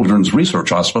 Jude's Children's Research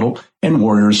Hospital and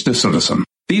Warriors to Citizen.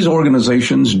 These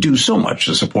organizations do so much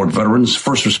to support veterans,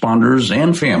 first responders,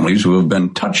 and families who have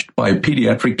been touched by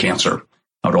pediatric cancer.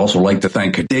 I'd also like to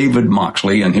thank David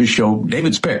Moxley and his show,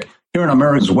 David's Pick, here on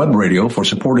America's Web Radio for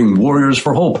supporting Warriors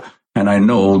for Hope. And I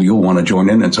know you'll want to join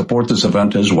in and support this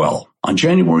event as well on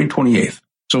January 28th.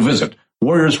 So visit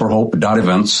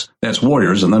warriorsforhope.events. That's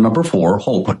warriors and the number 4,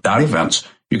 hope.events.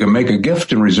 You can make a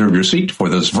gift and reserve your seat for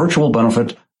this virtual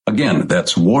benefit. Again,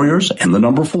 that's warriors and the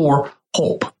number 4,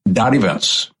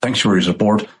 hope.events. Thanks for your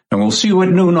support, and we'll see you at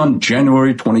noon on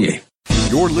January 28th.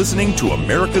 You're listening to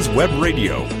America's Web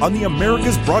Radio on the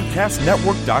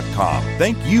AmericasBroadcastNetwork.com.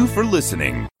 Thank you for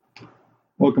listening.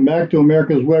 Welcome back to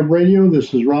America's Web Radio.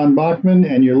 This is Ron Bachman,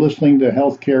 and you're listening to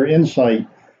Healthcare Insight.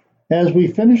 As we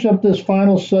finish up this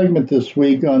final segment this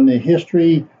week on the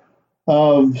history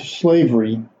of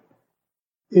slavery,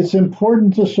 it's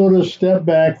important to sort of step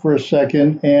back for a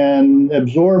second and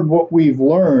absorb what we've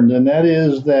learned, and that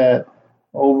is that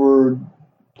over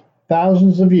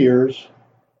thousands of years,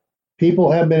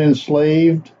 people have been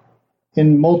enslaved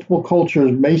in multiple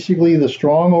cultures, basically the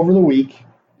strong over the weak.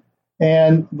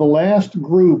 And the last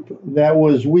group that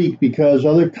was weak because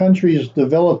other countries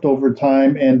developed over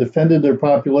time and defended their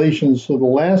populations. So the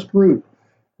last group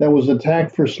that was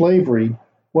attacked for slavery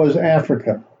was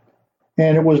Africa.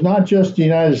 And it was not just the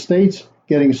United States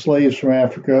getting slaves from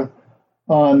Africa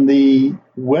on the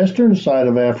western side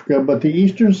of Africa, but the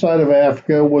eastern side of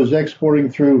Africa was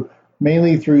exporting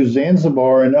mainly through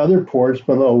Zanzibar and other ports,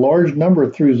 but a large number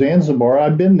through Zanzibar.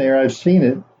 I've been there. I've seen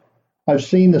it. I've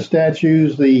seen the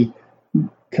statues, the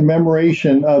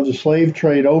commemoration of the slave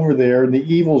trade over there, the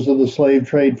evils of the slave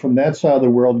trade from that side of the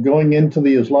world, going into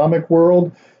the Islamic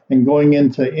world and going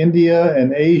into India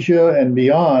and Asia and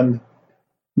beyond.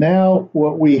 Now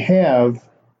what we have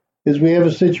is we have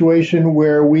a situation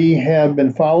where we have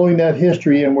been following that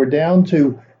history, and we're down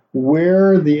to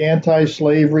where the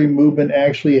anti-slavery movement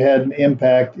actually had an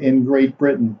impact in Great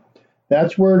Britain.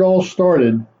 That's where it all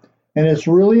started. And it's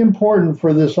really important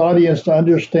for this audience to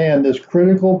understand this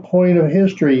critical point of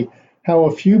history, how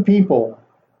a few people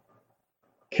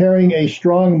carrying a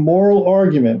strong moral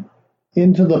argument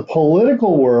into the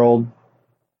political world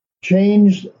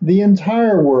changed the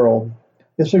entire world.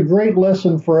 It's a great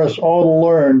lesson for us all to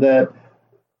learn that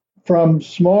from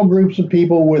small groups of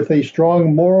people with a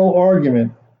strong moral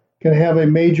argument can have a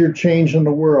major change in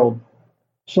the world.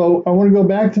 So I want to go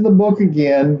back to the book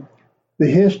again,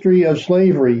 The History of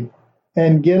Slavery,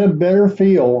 and get a better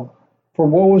feel for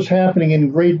what was happening in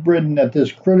Great Britain at this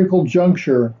critical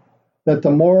juncture, that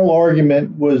the moral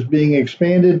argument was being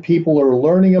expanded. People are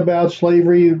learning about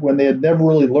slavery when they had never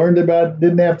really learned about it,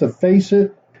 didn't have to face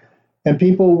it. And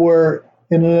people were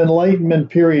in an Enlightenment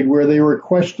period where they were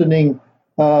questioning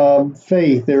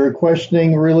faith, they were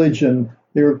questioning religion,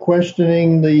 they were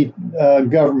questioning the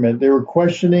government, they were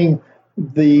questioning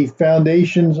the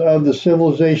foundations of the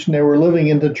civilization they were living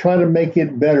in to try to make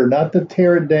it better, not to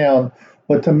tear it down,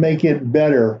 but to make it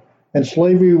better. And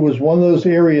slavery was one of those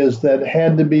areas that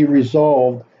had to be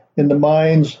resolved in the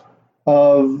minds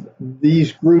of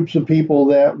these groups of people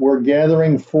that were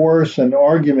gathering force and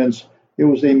arguments. It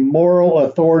was a moral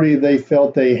authority they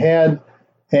felt they had,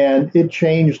 and it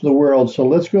changed the world. So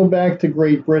let's go back to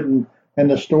Great Britain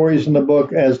and the stories in the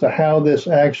book as to how this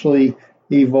actually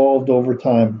evolved over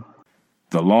time.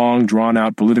 The long,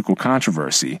 drawn-out political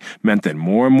controversy meant that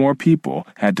more and more people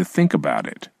had to think about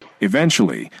it.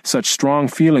 Eventually, such strong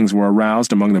feelings were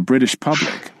aroused among the British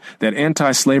public that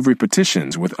anti-slavery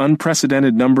petitions with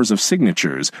unprecedented numbers of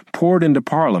signatures poured into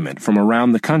Parliament from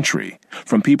around the country,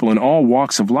 from people in all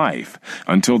walks of life,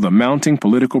 until the mounting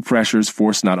political pressures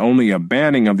forced not only a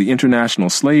banning of the international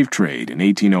slave trade in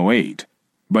 1808,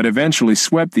 but eventually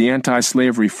swept the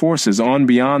anti-slavery forces on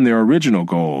beyond their original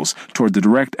goals toward the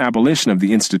direct abolition of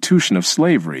the institution of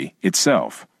slavery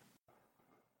itself.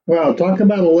 Wow, talk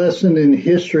about a lesson in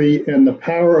history and the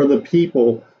power of the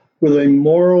people with a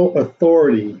moral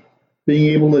authority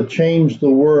being able to change the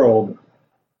world.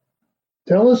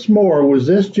 Tell us more. Was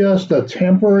this just a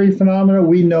temporary phenomenon?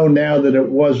 We know now that it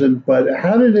wasn't, but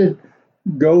how did it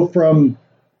go from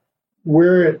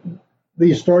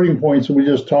these starting points that we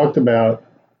just talked about?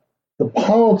 The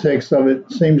politics of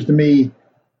it, seems to me,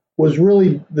 was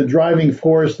really the driving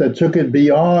force that took it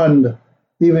beyond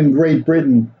even Great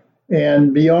Britain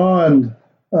and beyond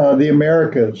the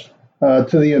Americas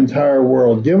to the entire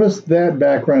world. Give us that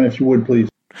background, if you would, please.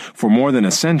 For more than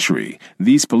a century,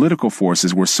 these political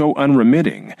forces were so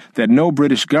unremitting that no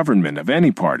British government of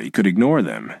any party could ignore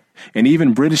them. And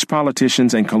even British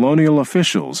politicians and colonial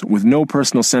officials with no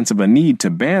personal sense of a need to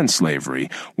ban slavery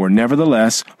were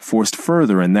nevertheless forced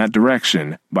further in that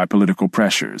direction by political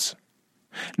pressures.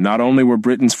 Not only were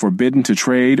Britons forbidden to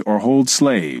trade or hold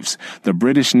slaves, the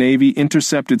British Navy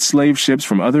intercepted slave ships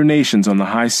from other nations on the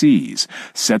high seas,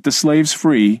 set the slaves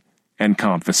free, and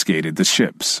confiscated the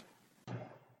ships.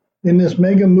 In this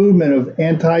mega movement of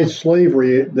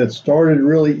anti-slavery that started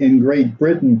really in Great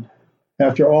Britain,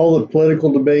 after all the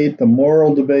political debate, the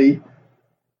moral debate,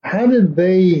 how did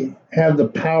they have the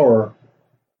power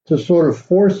to sort of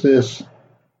force this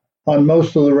on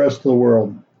most of the rest of the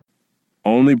world?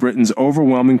 Only Britain's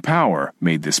overwhelming power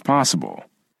made this possible.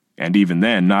 And even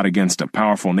then, not against a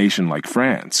powerful nation like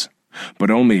France.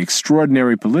 But only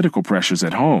extraordinary political pressures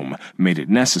at home made it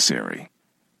necessary.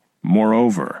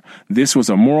 Moreover, this was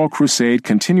a moral crusade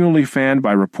continually fanned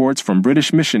by reports from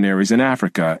British missionaries in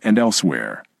Africa and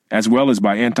elsewhere, as well as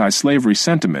by anti-slavery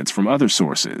sentiments from other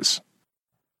sources.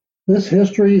 This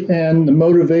history and the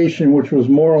motivation, which was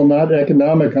moral, not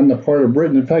economic on the part of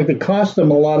Britain, in fact, it cost them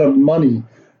a lot of money,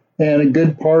 and a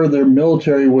good part of their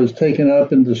military was taken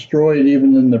up and destroyed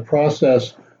even in the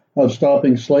process of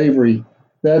stopping slavery,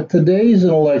 that today's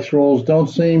intellectuals don't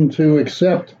seem to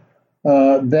accept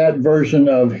that version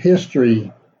of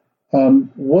history.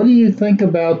 What do you think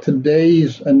about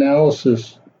today's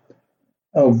analysis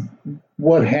of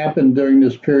what happened during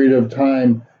this period of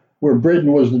time where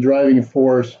Britain was the driving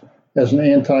force as an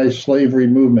anti-slavery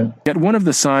movement? Yet one of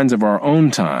the signs of our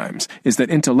own times is that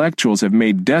intellectuals have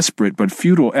made desperate but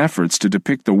futile efforts to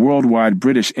depict the worldwide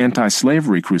British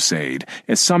anti-slavery crusade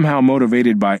as somehow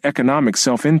motivated by economic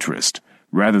self-interest,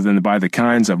 rather than by the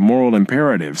kinds of moral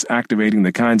imperatives activating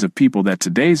the kinds of people that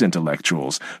today's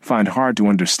intellectuals find hard to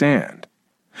understand.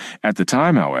 At the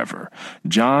time, however,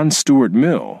 John Stuart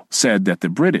Mill said that the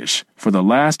British, for the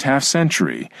last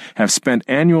half-century, have spent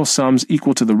annual sums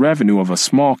equal to the revenue of a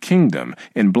small kingdom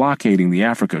in blockading the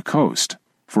Africa coast,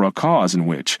 for a cause in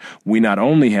which we not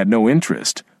only had no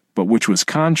interest, but which was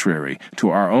contrary to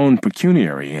our own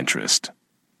pecuniary interest.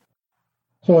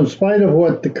 So in spite of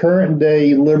what the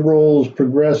current-day liberals,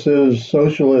 progressives,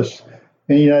 socialists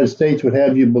in the United States would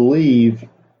have you believe,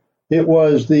 it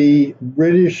was the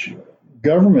British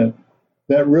government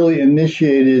that really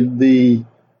initiated the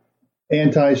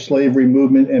anti-slavery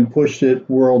movement and pushed it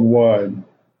worldwide.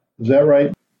 Is that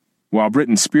right? While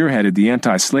Britain spearheaded the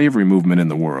anti-slavery movement in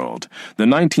the world, the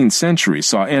 19th century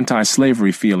saw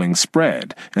anti-slavery feelings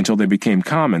spread until they became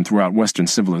common throughout Western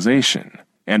civilization,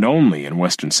 and only in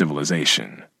Western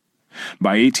civilization.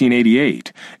 By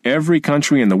 1888, every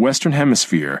country in the Western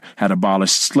Hemisphere had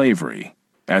abolished slavery,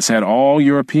 as had all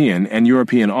European and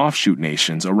European offshoot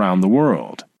nations around the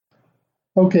world.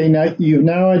 Okay, now you've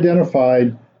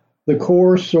identified the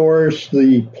core source,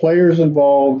 the players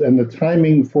involved, and the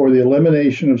timing for the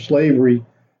elimination of slavery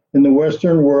in the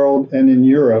Western world and in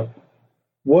Europe.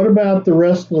 What about the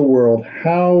rest of the world?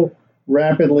 How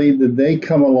rapidly did they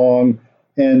come along,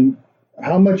 and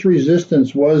how much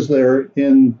resistance was there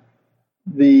in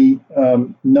the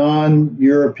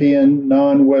non-European,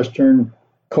 non-Western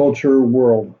culture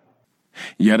world?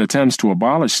 Yet attempts to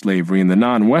abolish slavery in the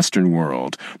non-Western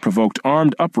world provoked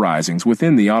armed uprisings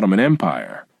within the Ottoman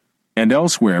Empire. And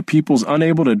elsewhere, peoples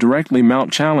unable to directly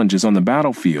mount challenges on the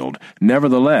battlefield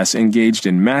nevertheless engaged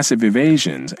in massive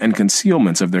evasions and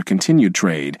concealments of their continued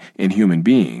trade in human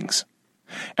beings.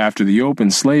 After the open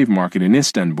slave market in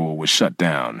Istanbul was shut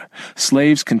down,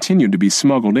 slaves continued to be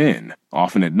smuggled in,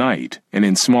 often at night and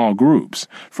in small groups,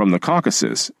 from the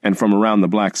Caucasus and from around the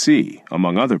Black Sea,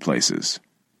 among other places.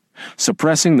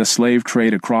 Suppressing the slave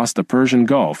trade across the Persian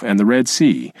Gulf and the Red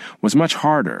Sea was much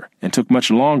harder and took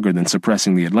much longer than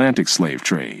suppressing the Atlantic slave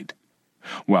trade.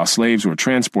 While slaves were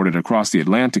transported across the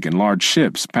Atlantic in large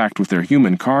ships packed with their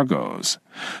human cargoes,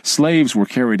 slaves were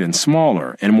carried in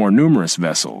smaller and more numerous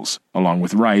vessels, along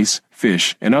with rice,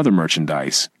 fish, and other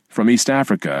merchandise, from East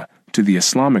Africa to the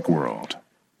Islamic world.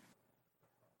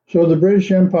 So the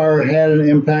British Empire had an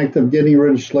impact of getting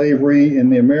rid of slavery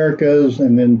in the Americas,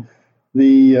 and then the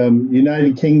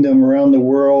United Kingdom around the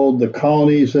world, the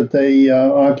colonies that they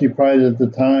occupied at the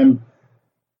time.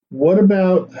 What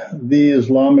about the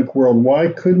Islamic world? Why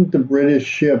couldn't the British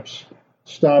ships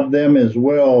stop them as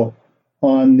well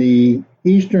on the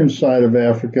eastern side of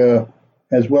Africa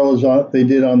as well as they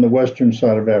did on the western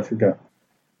side of Africa?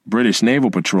 British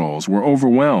naval patrols were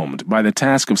overwhelmed by the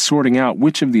task of sorting out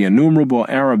which of the innumerable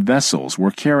Arab vessels were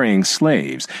carrying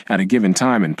slaves at a given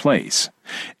time and place,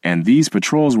 and these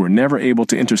patrols were never able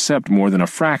to intercept more than a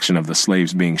fraction of the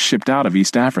slaves being shipped out of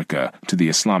East Africa to the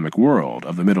Islamic world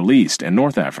of the Middle East and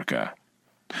North Africa.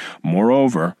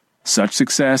 Moreover, such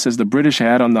success as the British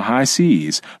had on the high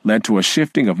seas led to a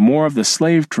shifting of more of the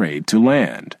slave trade to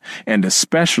land, and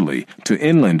especially to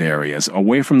inland areas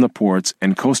away from the ports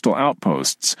and coastal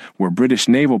outposts where British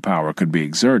naval power could be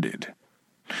exerted.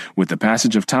 With the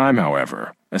passage of time,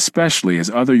 however, especially as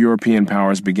other European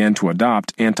powers began to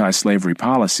adopt anti-slavery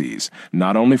policies,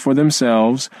 not only for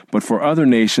themselves, but for other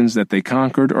nations that they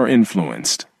conquered or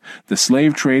influenced, the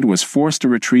slave trade was forced to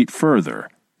retreat further,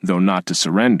 though not to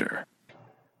surrender.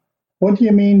 What do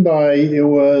you mean by it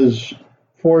was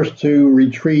forced to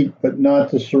retreat but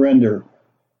not to surrender?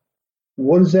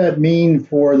 What does that mean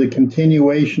for the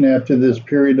continuation after this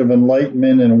period of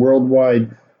enlightenment and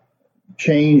worldwide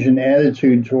change in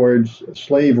attitude towards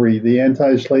slavery, the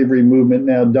anti-slavery movement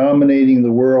now dominating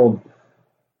the world.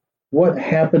 What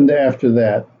happened after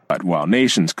that? But while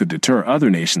nations could deter other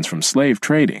nations from slave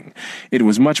trading, it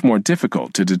was much more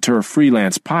difficult to deter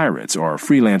freelance pirates or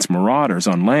freelance marauders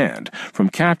on land from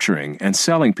capturing and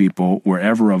selling people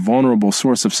wherever a vulnerable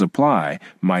source of supply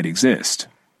might exist.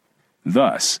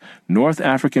 Thus, North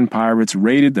African pirates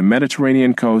raided the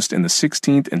Mediterranean coast in the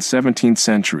 16th and 17th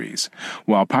centuries,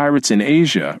 while pirates in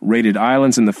Asia raided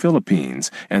islands in the Philippines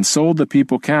and sold the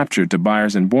people captured to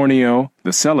buyers in Borneo,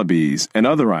 the Celebes, and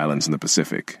other islands in the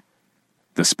Pacific.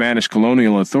 The Spanish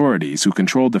colonial authorities who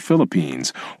controlled the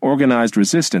Philippines organized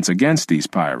resistance against these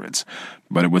pirates,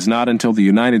 but it was not until the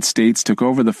United States took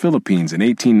over the Philippines in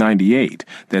 1898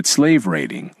 that slave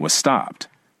raiding was stopped.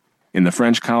 In the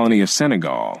French colony of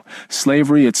Senegal,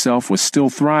 slavery itself was still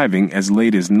thriving as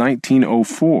late as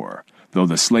 1904, though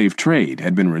the slave trade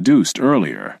had been reduced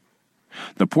earlier.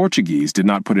 The Portuguese did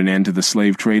not put an end to the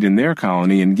slave trade in their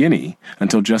colony in Guinea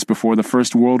until just before the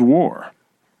First World War.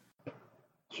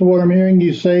 So what I'm hearing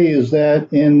you say is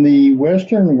that in the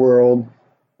Western world,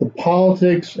 the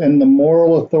politics and the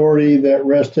moral authority that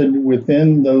rested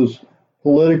within those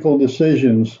political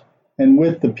decisions and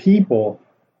with the people,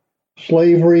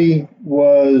 slavery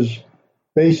was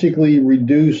basically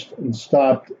reduced and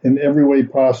stopped in every way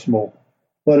possible.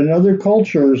 But in other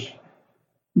cultures,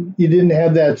 you didn't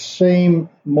have that same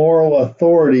moral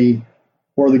authority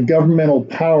or the governmental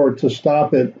power to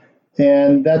stop it,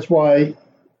 and that's why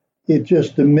it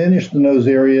just diminished in those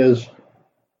areas.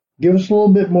 Give us a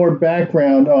little bit more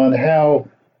background on how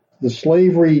the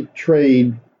slavery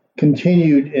trade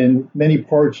continued in many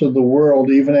parts of the world,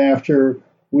 even after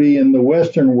we in the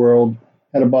Western world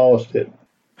had abolished it.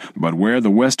 But where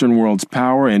the Western world's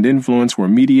power and influence were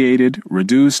mediated,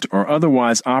 reduced, or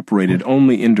otherwise operated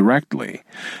only indirectly,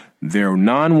 their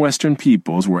non-Western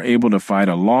peoples were able to fight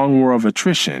a long war of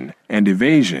attrition and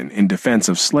evasion in defense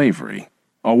of slavery.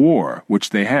 A war which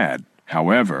they had,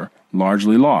 however,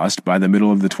 largely lost by the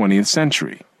middle of the 20th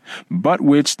century, but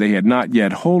which they had not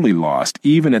yet wholly lost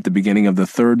even at the beginning of the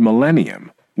third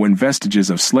millennium, when vestiges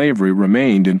of slavery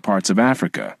remained in parts of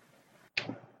Africa.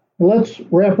 Let's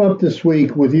wrap up this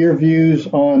week with your views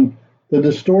on the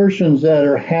distortions that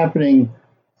are happening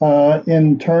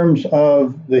in terms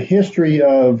of the history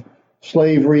of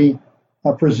slavery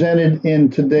presented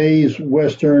in today's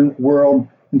Western world,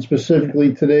 and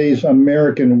specifically today's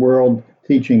American world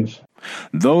teachings.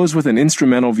 Those with an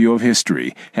instrumental view of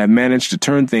history have managed to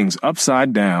turn things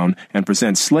upside down and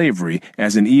present slavery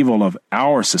as an evil of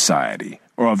our society,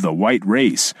 or of the white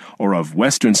race, or of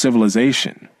Western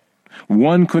civilization.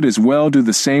 One could as well do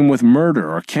the same with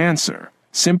murder or cancer,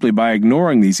 simply by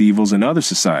ignoring these evils in other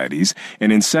societies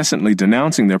and incessantly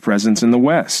denouncing their presence in the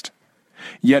West.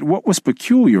 Yet what was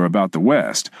peculiar about the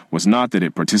West was not that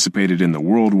it participated in the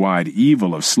worldwide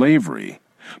evil of slavery,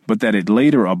 but that it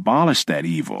later abolished that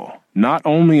evil, not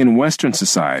only in Western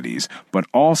societies, but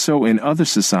also in other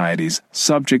societies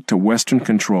subject to Western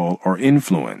control or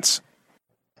influence.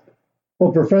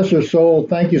 Well, Professor Soule,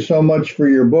 thank you so much for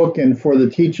your book and for the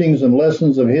teachings and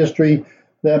lessons of history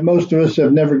that most of us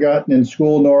have never gotten in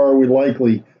school, nor are we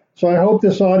likely. So I hope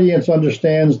this audience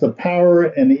understands the power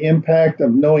and the impact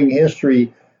of knowing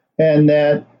history, and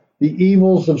that the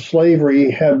evils of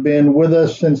slavery have been with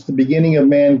us since the beginning of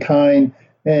mankind.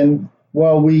 And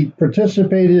while we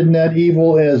participated in that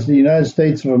evil as the United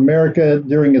States of America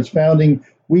during its founding,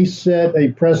 we set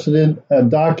a precedent,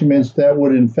 documents that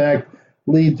would in fact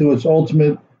lead to its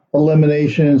ultimate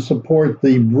elimination, and support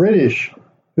the British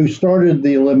who started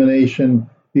the elimination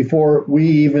before we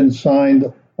even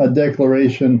signed a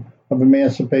Declaration of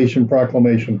Emancipation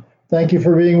Proclamation. Thank you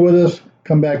for being with us.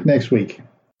 Come back next week.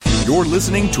 You're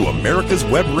listening to America's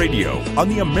Web Radio on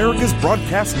the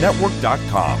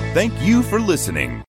AmericasBroadcastNetwork.com. Thank you for listening.